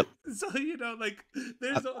 Yep. So like I'm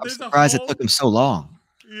there's a surprised it took whole, them so long.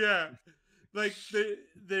 yeah, like there's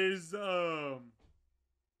there's a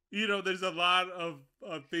lot of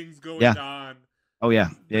things going Yeah. on Oh yeah.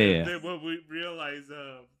 Yeah. Yeah. Yeah. that what we realize.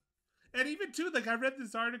 And even too, like I read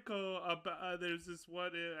this article about there's this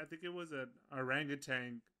one. I think it was an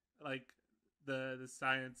orangutan. Like the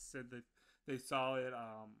science said that they saw it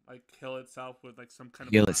like kill itself with like some kind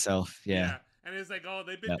of Heal plant. itself. Yeah. Yeah, and it's like, oh,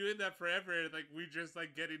 they've been Yep. doing that forever. And like we just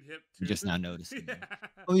like getting hip You're just to. now noticing it. Yeah.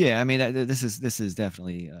 Oh yeah, I mean this is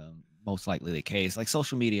definitely most likely the case. Like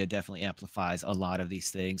social media definitely amplifies a lot of these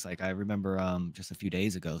things. Like I remember just a few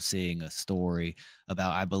days ago seeing a story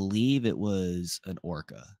about, I believe it was an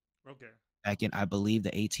orca Okay. back in, I believe, the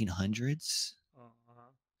 1800s. Oh, uh-huh.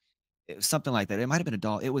 It was something like that. It might have been a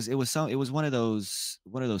doll. It was one of those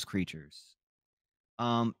creatures.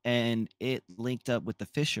 And it linked up with the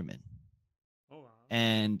fishermen, Oh, uh-huh.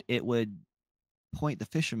 and it would point the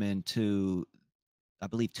fishermen to, I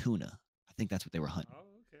believe, tuna. I think that's what they were hunting. Oh,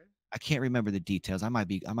 okay. I can't remember the details. I might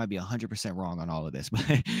be 100% wrong on all of this, but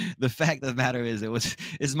the fact of the matter is,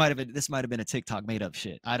 this might have been a TikTok made up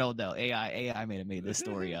shit. I don't know. AI may have made this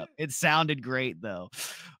story up. It sounded great though.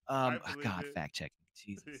 I believe God, it. fact checking.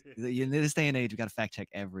 Jesus. In this day and age, we got to fact check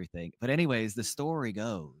everything. But anyways, the story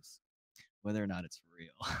goes, whether or not it's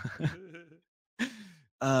real.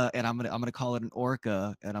 And I'm gonna call it an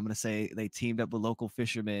orca, and I'm gonna say they teamed up with local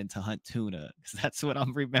fishermen to hunt tuna, because that's what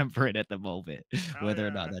I'm remembering at the moment, Hell whether or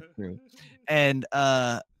yeah. not that's true. And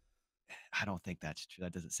I don't think that's true.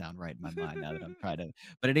 That doesn't sound right in my mind now that I'm trying to.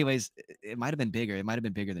 But anyways, it might have been bigger. It might have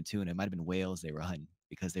been bigger than tuna. It might have been whales they were hunting,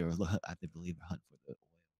 because they were I believe they're hunting for the oil.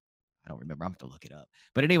 I don't remember. I'm gonna have to look it up.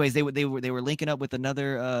 But anyways, they were linking up with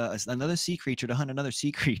another sea creature to hunt another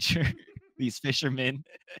sea creature. These fishermen.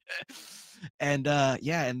 And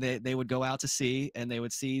yeah, and they would go out to sea, and they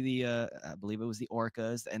would see the I believe it was the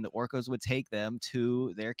orcas, and the orcas would take them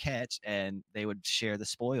to their catch, and they would share the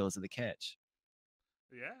spoils of the catch.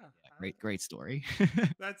 Yeah. Yeah, great story.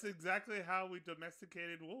 That's exactly how we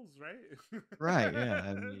domesticated wolves, right? Right, yeah.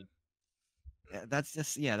 I mean, that's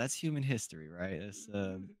just, yeah, that's human history, right? No, This is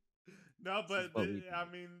but what we do. I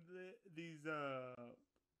mean, these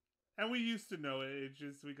and we used to know it. It's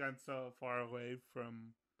just we got so far away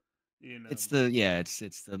from, you know, It's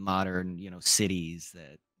the modern, cities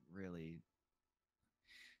that really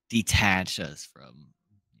detach us from,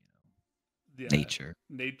 yeah, nature.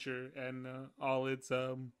 nature and all its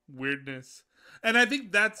weirdness. And I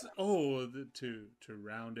think that's to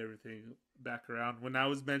round everything back around. When I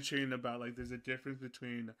was mentioning about like there's a difference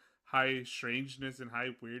between high strangeness and high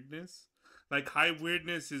weirdness. Like high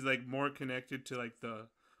weirdness is like more connected to like the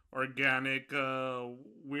organic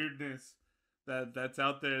weirdness that's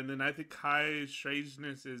out there, and then I think high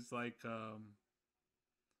strangeness is like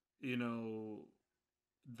you know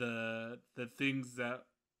the things that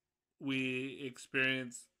we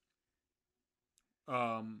experience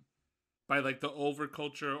um by like the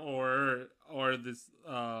overculture or this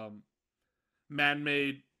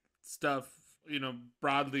man-made stuff,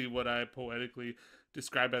 broadly what I poetically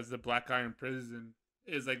describe as the black iron prison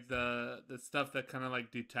is like the stuff that kind of like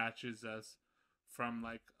detaches us from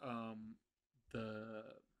like the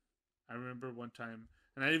I remember one time,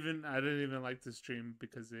 and I didn't even like this stream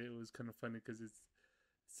because it was kind of funny because it's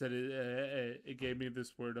said it gave me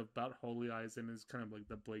this word about holy eyes, and it's kind of like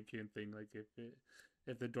the blanket thing. Like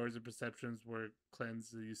if the doors of perceptions were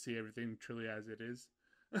cleansed, you see everything truly as it is.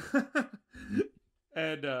 Mm.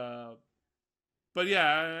 And but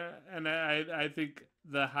yeah, and I think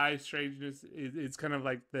the high strangeness is it's kind of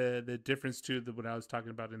like the difference too, what I was talking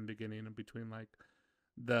about in the beginning, between like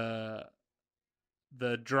the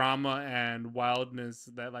the drama and wildness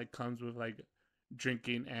that like comes with like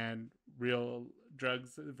drinking and real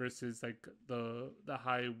drugs versus like the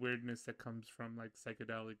high weirdness that comes from like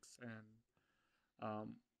psychedelics and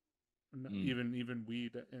um Mm. even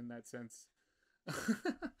weed in that sense.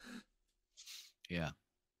 Yeah.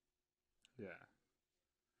 Yeah.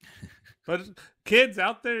 But kids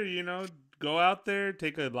out there, go out there,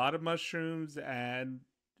 take a lot of mushrooms, and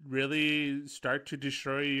really start to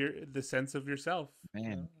destroy the sense of yourself.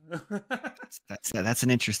 Man, Uh, that's an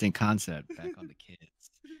interesting concept back on the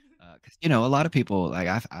kids. 'Cause, you know, a lot of people like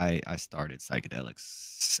I started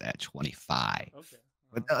psychedelics at 25. okay.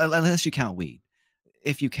 But, unless you count weed.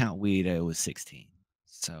 If you count weed, it was 16.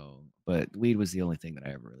 So, but weed was the only thing that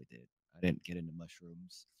I ever really did. I didn't get into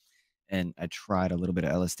mushrooms, and I tried a little bit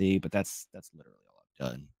of LSD, but that's literally all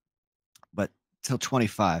I've done. But till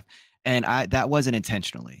 25, and I that wasn't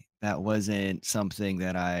intentionally. That wasn't something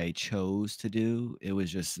that I chose to do. It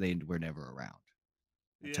was just they were never around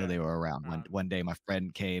until Yeah. they were around. One Um, one day my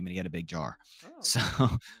friend came and he had a big jar. oh, So okay.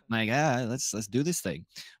 I'm like, "Ah, let's do this thing."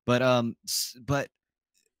 But, but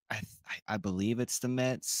I believe it's the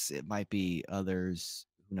Mets. It might be others,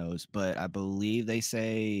 who knows? But I believe they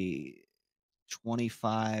say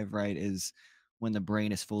 25, right, is when the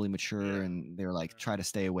brain is fully mature, Yeah. and they're like, Yeah. try to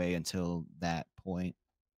stay away until that point.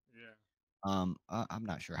 Yeah. I'm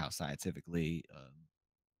not sure how scientifically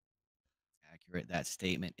accurate that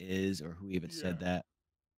statement is, or who even Yeah. said that.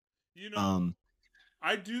 You know, Um,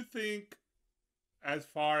 I do think, as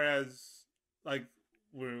far as like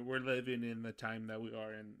we're living in the time that we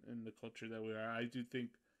are in the culture that we are, I do think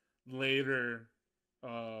later,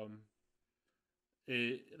 um,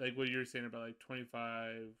 like what you were saying about like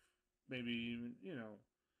 25, maybe even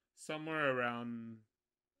somewhere around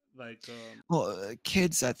like well,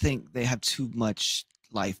 kids, I think they have too much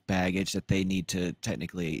life baggage that they need to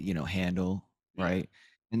technically, handle, yeah. right?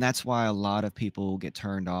 And that's why a lot of people get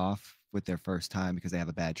turned off with their first time because they have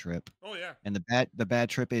a bad trip. Oh yeah. And the bad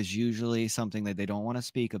trip is usually something that they don't wanna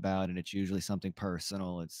speak about, and it's usually something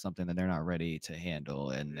personal. It's something that they're not ready to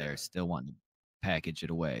handle, and they're Yeah. still wanting to package it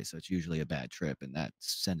away, so it's usually a bad trip, and that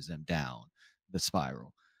sends them down the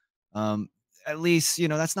spiral. Um, at least,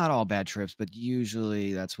 that's not all bad trips, but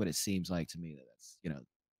usually that's what it seems like to me,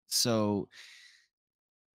 so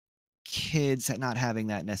kids not having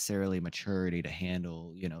that necessarily maturity to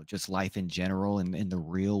handle, just life in general and in the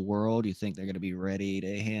real world. You think they're going to be ready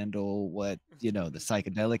to handle what, the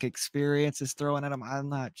psychedelic experience is throwing at them? I'm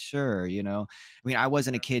not sure, I mean, I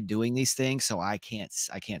wasn't a Yeah. kid doing these things, so I can't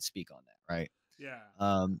speak on that, right? Yeah.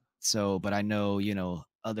 So, but I know,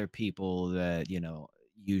 other people that,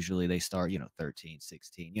 usually they start, 13,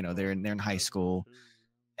 16, they're Oh, in high that's so school, true.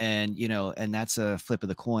 and and that's a flip of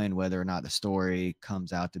the coin whether or not the story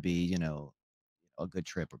comes out to be, a good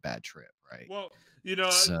trip or bad trip, right? Well,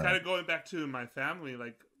 So kind of going back to my family,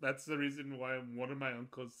 like that's the reason why one of my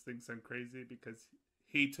uncles thinks I'm crazy, because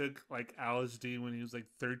he took like LSD when he was like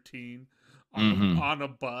 13 mhm. on a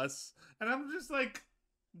bus, and I'm just like,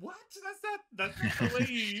 what? That's not the way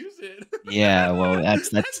you use it. Yeah, well,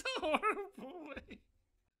 That's a horrible way.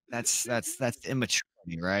 that's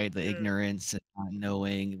immaturity, right? The Yeah, ignorance and not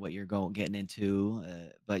knowing what you're getting into,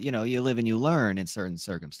 but, you live and you learn in certain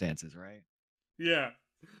circumstances, right? yeah,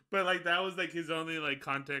 but like that was like his only like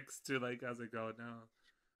context to like, I was like, oh no,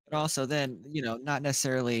 But also then, not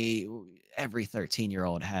necessarily every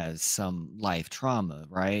 13-year-old has some life trauma,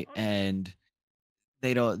 right? oh yeah. And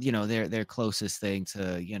they don't, their closest thing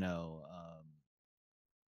to,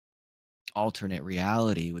 alternate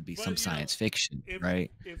reality would be some But science fiction, if right?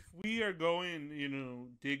 we are going,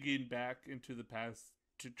 digging back into the past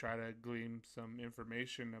to try to glean some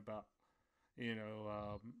information about,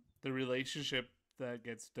 the relationship that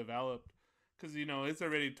gets developed, because it's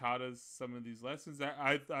already taught us some of these lessons. That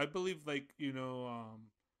I believe, like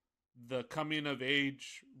the coming of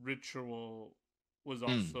age ritual was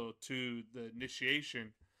Mm, also to the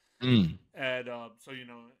initiation, mm, and so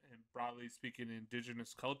and broadly speaking,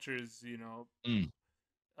 indigenous cultures, mm,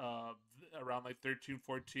 uh, around like 13,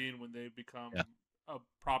 14, when they become yeah, a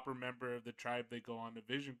proper member of the tribe, they go on a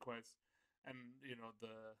vision quest. And,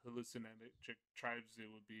 the hallucinogenic tribes, it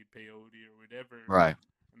would be peyote or whatever. right.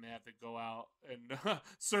 and they have to go out and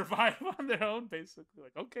survive on their own, basically.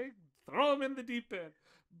 Like, okay, throw them in the deep end.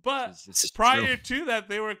 But This is true. prior to that,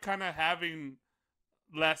 they were kind of having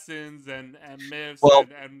lessons and myths Well,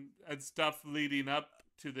 and stuff leading up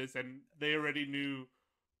to this, and they already knew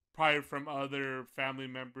prior from other family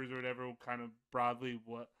members or whatever, kind of broadly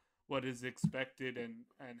what is expected and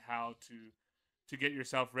how to get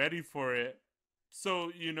yourself ready for it.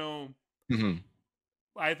 So, mhm.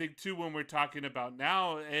 I think too, when we're talking about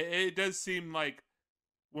now, it does seem like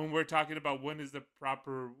when we're talking about when is the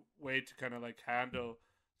proper way to kind of like handle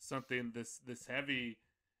something this heavy.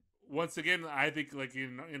 Once again, I think like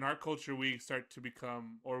in our culture, we start to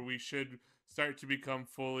become, or we should start to become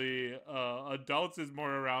fully adults is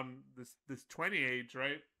more around this 20 age,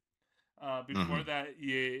 right? Before Mhm. that,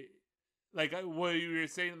 you like what you were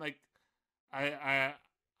saying, like I I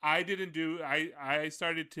I didn't do I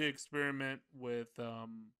started to experiment with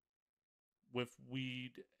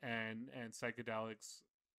weed and psychedelics.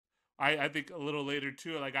 I think a little later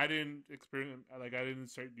too. Like I didn't experiment, like I didn't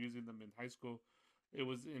start using them in high school. It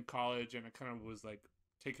was in college, and I kind of was like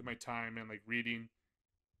taking my time and like reading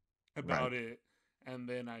Right. about it, and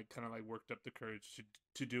then I kind of like worked up the courage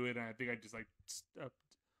to do it. And I think I just like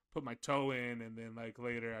put my toe in, and then like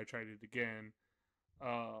later I tried it again.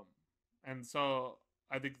 Um, and so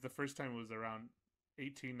I think the first time was around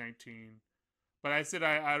 18, 19. But I said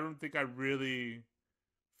I don't think I really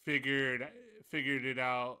figured figured it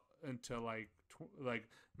out until like like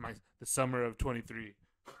the summer of 23.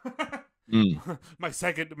 Mm. My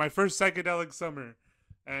first psychedelic summer,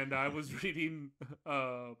 and I was reading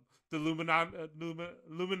the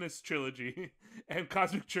Luminous trilogy and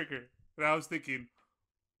Cosmic Trigger, and I was thinking,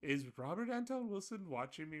 is Robert Anton Wilson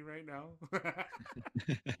watching me right now?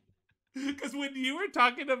 Because when you were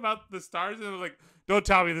talking about the stars, and I was like, "Don't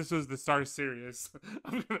tell me this was the Star series."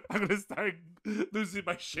 I'm gonna start losing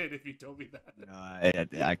my shit if you told me No,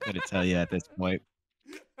 I couldn't tell you at this point.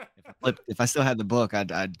 If I still had the book, I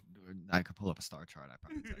could pull up a star chart. I'd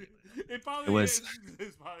probably tell you, but It it probably was. is.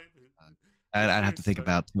 It's probably I'd have very to think stunning.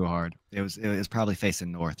 about it too hard. It was probably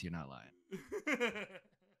facing north. You're not lying.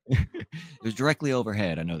 It was directly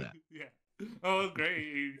overhead. I know that. Yeah. Oh,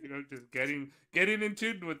 great! Just getting in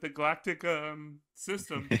tune with the galactic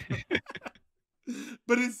system.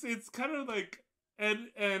 But it's kind of like, and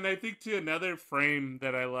I think to another frame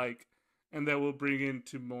that I like, and that we'll bring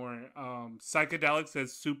into more psychedelics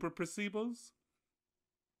as super placebos.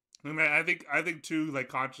 And I think too, like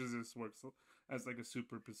consciousness works as like a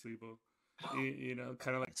super placebo. Kind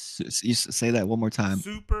of like You say that one more time.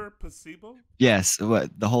 super placebo. Yes. What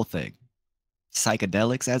the whole thing?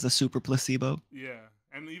 Psychedelics as a super placebo? Yeah,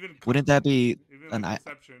 and Wouldn't that be even an like I?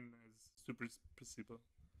 perception as super placebo.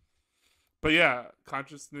 But yeah,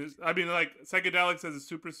 consciousness. I mean, like psychedelics as a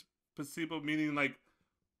super placebo, meaning like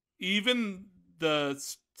even the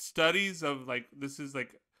studies of like this is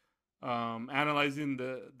like analyzing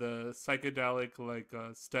the psychedelic like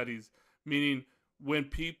studies, meaning when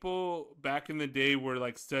people back in the day were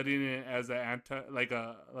like studying it as a anti like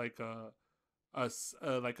a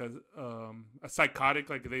psychotic,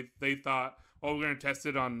 like they thought, oh, we're gonna test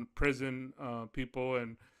it on prison people,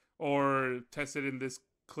 and or test it in this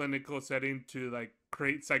clinical setting to like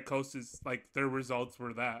create psychosis. Like their results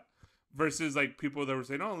were that, versus like people that were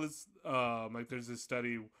saying, oh, let's like there's this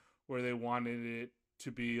study where they wanted it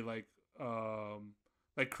to be like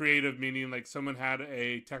creative, meaning like someone had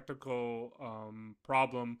a technical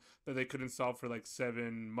problem that they couldn't solve for like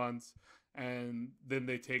 7 months, and then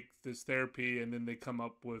they take this therapy, and then they come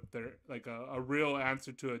up with their like a real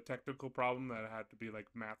answer to a technical problem that had to be like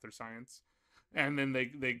math or science, and then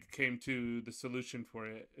they came to the solution for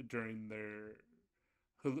it during their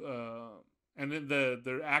and then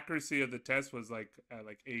the accuracy of the test was like at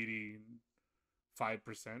like 85%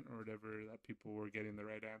 or whatever, that people were getting the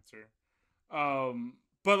right answer.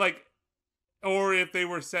 But like, or if they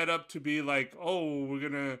were set up to be like, oh, we're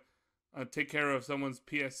gonna take care of someone's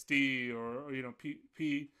PSD, or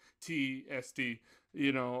PTSD,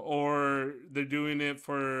 or they're doing it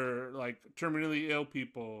for like terminally ill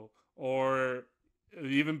people, or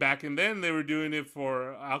even back in then they were doing it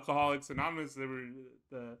for Alcoholics Anonymous. They were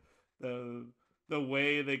the the the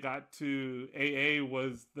way they got to AA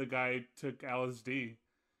was the guy took LSD.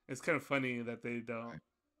 It's kind of funny that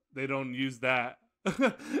they don't use that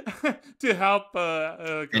to help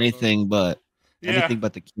like Anything but yeah, anything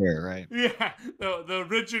but the cure, right? yeah, the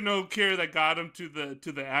original cure that got him to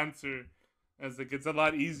the answer. As like it's a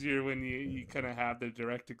lot easier when you kind of have the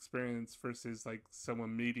direct experience versus like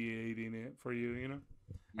someone mediating it for you.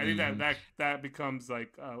 I think that Hmm. that becomes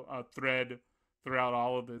like a thread throughout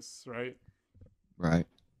all of this, right? Right.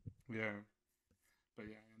 Yeah, But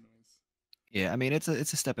yeah, anyways. Yeah, I mean it's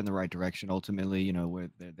a step in the right direction. Ultimately, we're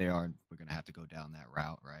gonna have to go down that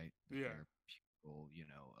route, right? The Yeah. therapeutic,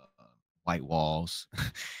 white walls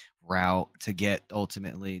route to get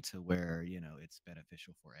ultimately to where it's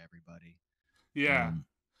beneficial for everybody. Yeah. Um,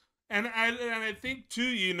 And I think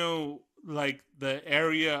too, like the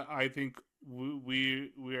area I think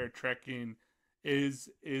we are trekking is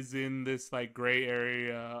in this like gray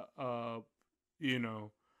area of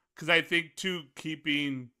because I think too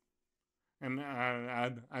keeping and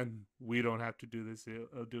we don't have to do this;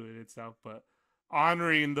 it'll do it itself. But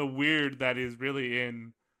honoring the weird that is really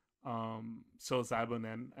in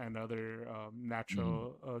psilocybin and other mhm.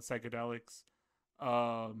 natural psychedelics.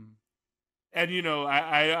 Um, and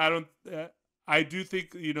I don't I do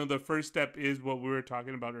think the first step is what we were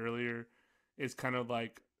talking about earlier, is kind of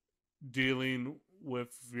like dealing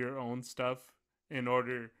with your own stuff in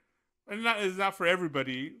order, and not it's not for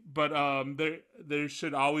everybody, but there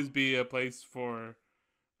should always be a place for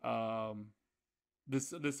um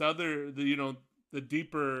this other the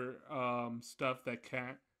deeper stuff that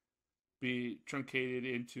can't be truncated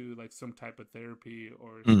into like some type of therapy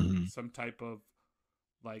or Mhm. some type of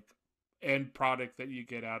like end product that you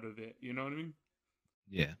get out of it. You know what I mean?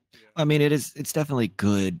 Yeah. Yeah. I mean, it's definitely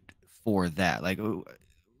good for that. Like,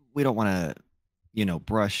 we don't want to,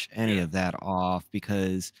 brush any Yeah. of that off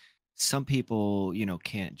because some people,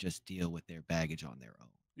 can't just deal with their baggage on their own.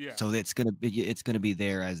 Yeah. So it's gonna be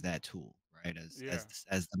there as that tool, right? Yeah.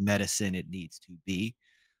 As the medicine it needs to be.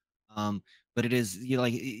 Um, but it is,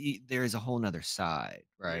 there is a whole nother side,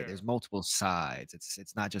 right? Yeah. There's multiple sides.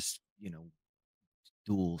 It's not just,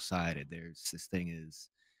 dual sided. There's this thing is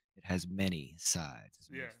it has many sides, there's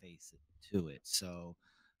many Yeah. faces to it. So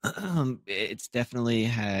it's definitely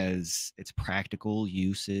has its practical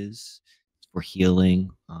uses for healing.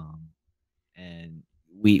 And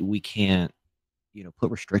we can't, put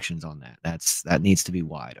restrictions on that. That needs to be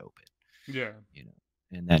wide open, Yeah. you know,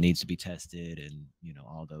 and that needs to be tested and,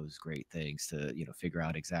 all those great things to, figure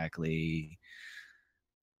out exactly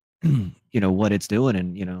what it's doing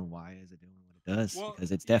and why is it doing what it does Well,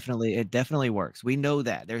 because it definitely works. We know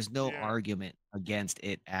that there's no yeah. argument against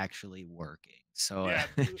it actually working. So Yeah.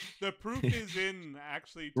 The proof is in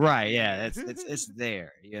actually right, testing yeah, it. it's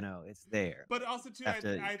there, it's there, But but also too, have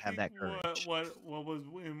to I have think that courage. what was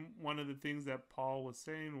one of the things that Paul was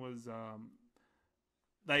saying was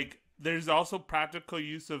like there's also practical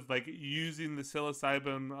use of like using the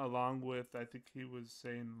psilocybin along with, I think he was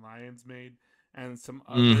saying, lion's mane and some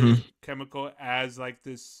Hmm. other chemical as like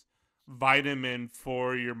this vitamin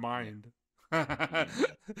for your Yeah, mind. yeah,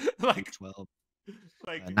 like B12,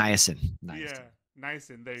 like yeah, niacin, nice,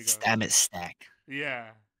 and there you go. stammet stack.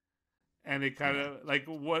 Yeah. And it kind Yeah. of like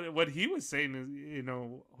what he was saying is,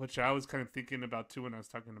 which I was kind of thinking about too when I was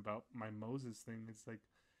talking about my Moses thing. It's like,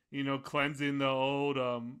 cleansing the old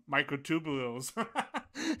microtubules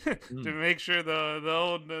to Mm, make sure the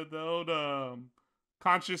old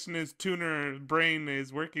consciousness tuner brain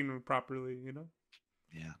is working properly.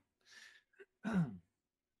 yeah.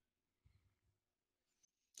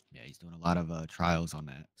 Yeah, he's doing a lot of trials on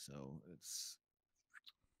that, so it's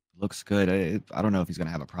looks good. I don't know if he's gonna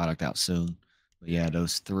have a product out soon, but yeah, Yeah.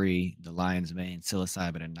 those three, the lion's mane,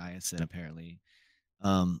 psilocybin, and niacin, apparently,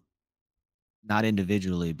 um, not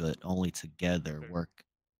individually, but only together, Together. work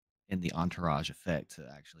in the entourage effect to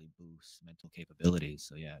actually boost mental capabilities.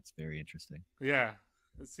 So yeah, it's very interesting. Yeah.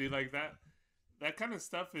 See, like that kind of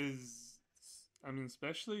stuff is, I mean,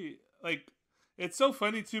 especially like it's so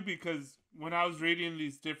funny too because when I was reading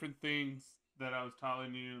these different things that I was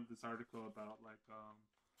telling you this article about, like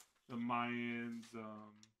the Mayans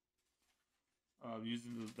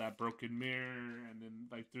using that broken mirror, and then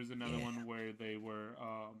like there's another Yeah. one where they were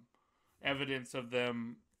evidence of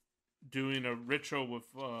them doing a ritual with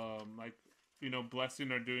like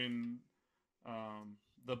blessing or doing um,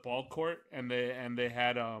 the ball court, and they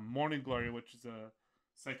had morning glory, which is a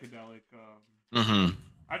psychedelic. Hmm.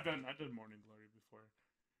 I've done morning glory before.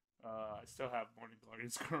 I still have morning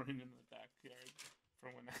glories growing in the backyard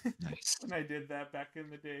from when I Nice. when I did that back in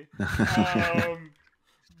the day. Um,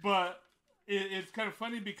 but it's kind of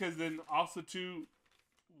funny because then also too,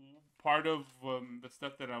 part of the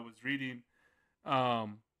stuff that I was reading,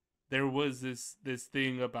 um, there was this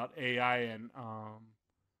thing about AI, and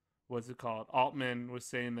what's it called? Altman was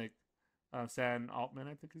saying, like, Sam Altman,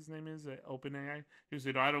 I think his name is, at OpenAI. He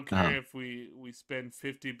said, "I don't care Uh-huh. if we spend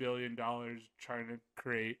 $50 billion trying to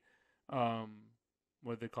create um,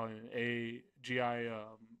 what they call it, AGI,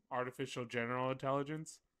 artificial general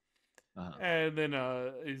intelligence." Uh-huh. And then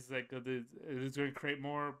he's like, "It's going to create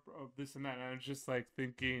more of this and that." And I was just like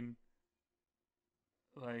thinking,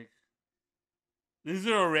 like, This is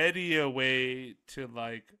already a way to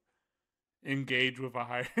like engage with a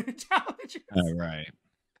higher intelligence. All right.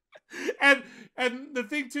 and and the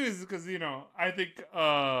thing too is because I think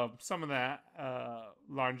some of that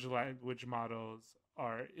large language models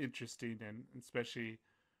are interesting, and especially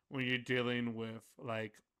when you're dealing with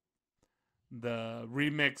like the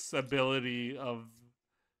remix ability of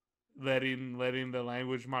letting the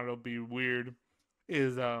language model be weird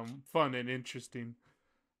is fun and interesting.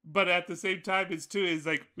 But at the same time, it's too is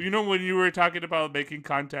like when you were talking about making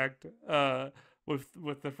contact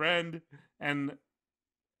with the friend, and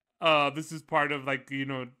this is part of like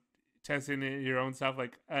testing it your own self.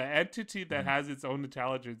 Like an entity that Mhm. has its own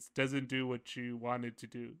intelligence doesn't do what you want it to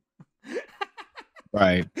do.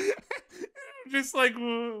 Right. Just like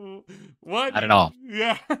what? Not at all.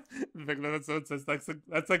 Yeah, like that's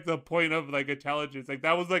like the point of like intelligence. Like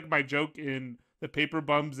that was like my joke in the paper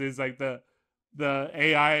bums is like the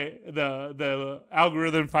AI the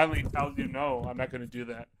algorithm finally tells you no, I'm not going to do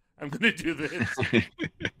that. I'm going to do this.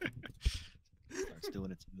 Starts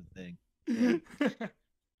doing its own thing. Yeah. I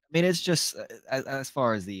mean, it's just as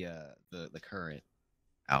far as the current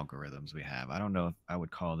algorithms we have. I don't know if I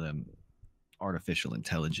would call them artificial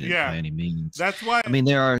intelligent by Yeah, any means. that's why I mean,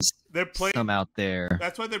 there are they're some playing. out there.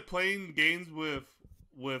 That's why they're playing games with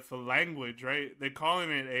language, right? They're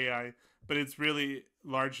calling it AI, but it's really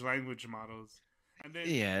large language models. And then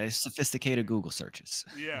Yeah, it's sophisticated Google searches.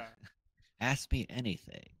 yeah, Ask me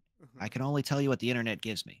anything. I can only tell you what the internet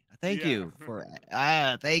gives me.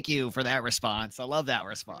 yeah. Thank you for that response. I love that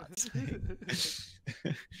response.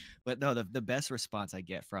 But no, the best response I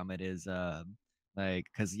get from it is like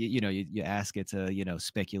because you ask it to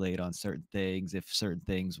speculate on certain things if certain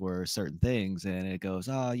things were certain things, and it goes,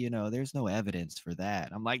 oh, there's no evidence for that.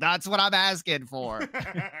 I'm like, that's what I'm asking for.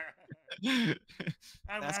 I'm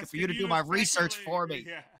Asking for you asking to you do to my research speculate. for me.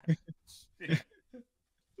 Yeah. Yeah.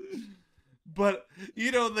 But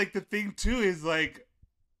like the thing too is like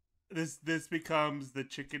this becomes the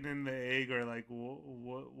chicken and the egg, or like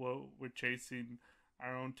what we're chasing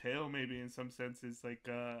our own tail, maybe in some senses. Like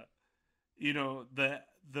the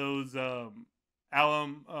those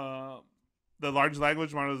alum the large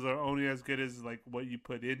language models are only as good as like what you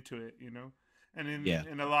put into it, and Yeah.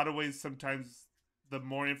 in a lot of ways sometimes the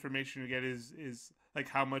more information you get is like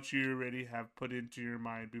how much you already have put into your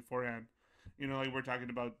mind beforehand. Like we're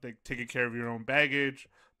talking about like taking care of your own baggage,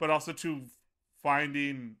 but also to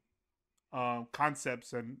finding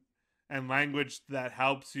concepts and language that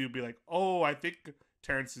helps you be like, oh, I think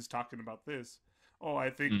Terrence is talking about this. Oh,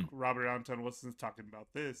 I think Mm, Robert Anton Wilson's talking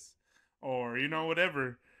about this, or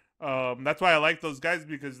whatever. That's why I like those guys,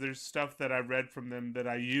 because there's stuff that I read from them that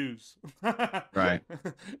I use. right.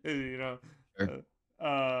 you know, Sure.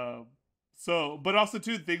 so but also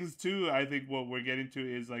two things too. I think what we're getting to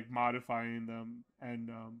is like modifying them and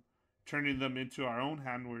turning them into our own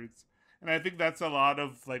handwords, and I think that's a lot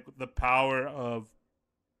of like the power of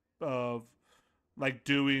like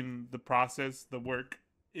doing the process, the work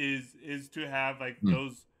is to have like Mm,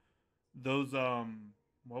 those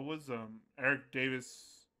what was Eric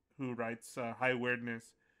Davis, who writes High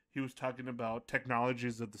Awareness. He was talking about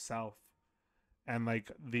technologies of the South, and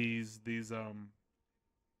like these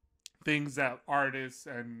things that artists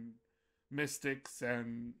and mystics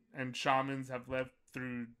and shamans have left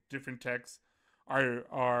through different texts are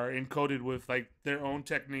encoded with like their own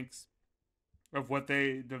techniques of what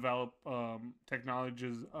they develop,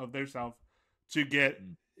 technologies of their self to get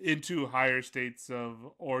mm, into higher states of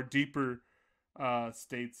or deeper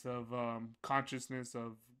states of consciousness,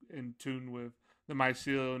 of in tune with the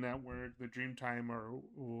mycelial network, the Dreamtime, or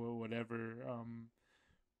whatever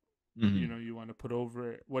mhm. you want to put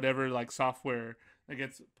over it, whatever like software that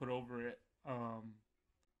gets put over it,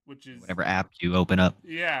 which is Whatever app you open up.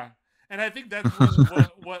 yeah. And I think that's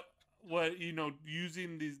what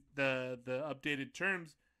using the updated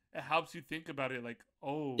terms, it helps you think about it like,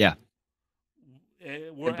 Yeah.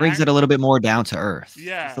 oh, we're It brings it a little bit more down to earth, just a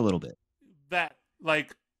yeah, little bit. that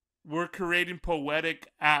like we're creating poetic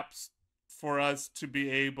apps for us to be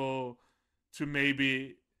able to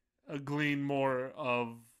maybe glean more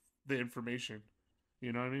of the information.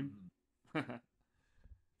 You know what I mean? Mhm.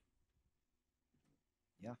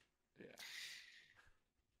 Yeah. Yeah.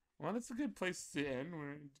 Well, that's a good place to end.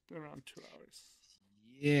 We're around 2 hours.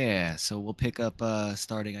 Yeah. So we'll pick up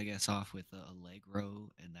starting, I guess, off with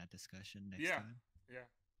Allegro and that discussion next Yeah. time. Yeah.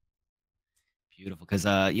 Beautiful. Because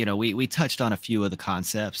we touched on a few of the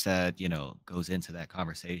concepts that, goes into that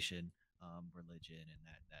conversation, religion and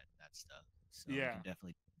that stuff. So we Yeah. can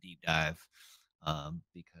definitely deep dive.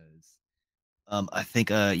 Because I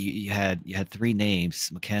think you had three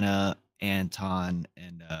names, McKenna, Anton,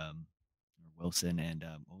 and or Wilson, and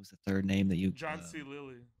what was the third name that you John C.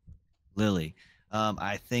 Lilly. Lily.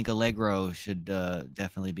 I think Allegro should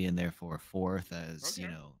definitely be in there for a fourth, as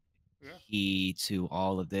Okay. Yeah. key to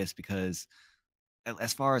all of this, because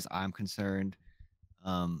as far as I'm concerned,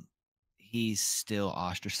 um, he's still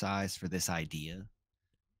ostracized for this idea.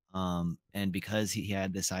 And because he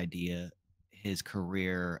had this idea, his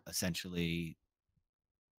career essentially,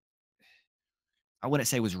 I wouldn't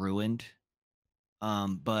say was ruined,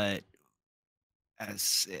 but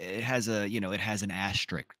as it has a, it has an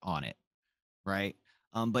asterisk on it, right?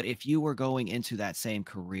 But if you were going into that same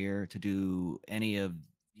career to do any of,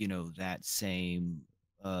 that same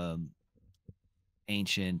um,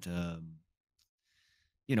 ancient,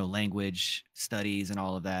 language studies and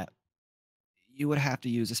all of that, you would have to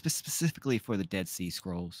use, specifically for the Dead Sea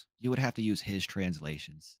Scrolls, you would have to use his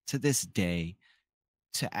translations to this day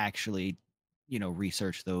to actually,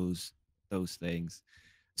 research those things.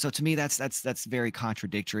 So to me, that's very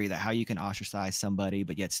contradictory, that how you can ostracize somebody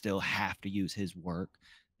but yet still have to use his work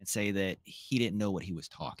and say that he didn't know what he was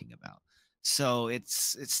talking about. So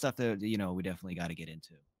it's stuff that we definitely got to get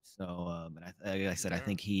into. So and like I said, I Yeah.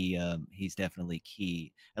 think he's definitely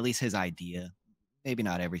key. At least his idea, maybe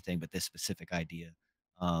not everything, but this specific idea,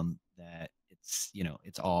 that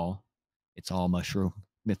it's all mushroom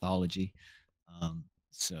mythology.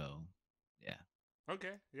 So yeah,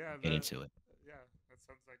 Okay. Yeah. get into it. Yeah. That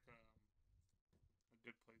sounds like a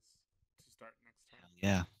good place to start next time.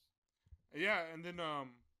 Hell yeah. Yeah, and then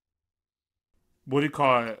what do you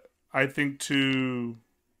call it? I think too.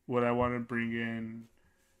 What I want to bring in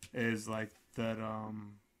is like that.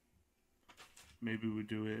 Maybe we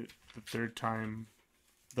do it the third time.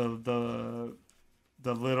 The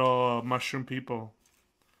little mushroom people.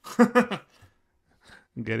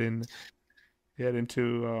 get in get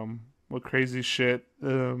into what crazy shit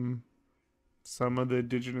some of the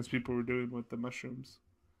indigenous people were doing with the mushrooms.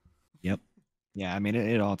 Yep. Yeah, I mean,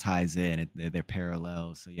 it all ties in. They're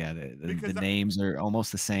parallel. So yeah, the Because names are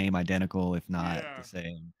almost the same, identical, if not yeah, the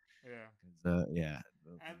same. yeah. 'Cause, yeah,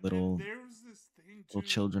 the And there was this thing little too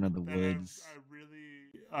children of the that I woods.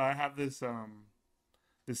 really have this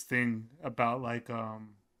thing about like I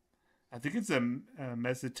think it's a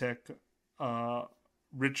Mezatec uh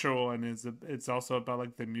ritual, and it's also about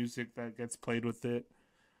like the music that gets played with it,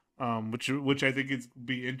 which I think is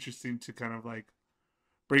be interesting to kind of like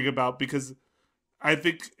bring about, because I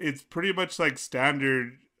think it's pretty much like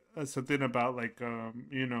standard, something about like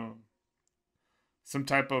some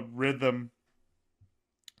type of rhythm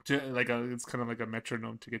to like it's kind of like a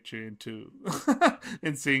metronome to get you into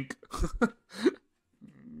in sync.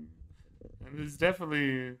 And there's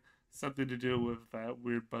definitely something to do with that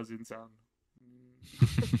weird buzzing sound.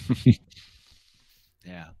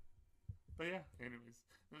 Yeah. But yeah, anyways,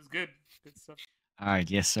 it was good. Good stuff. All right.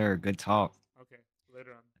 Yes, sir. Good talk. Okay,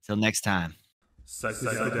 later on. Until next time.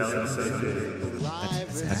 Psychedelic Sundays.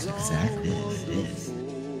 That's exactly what it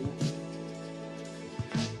is.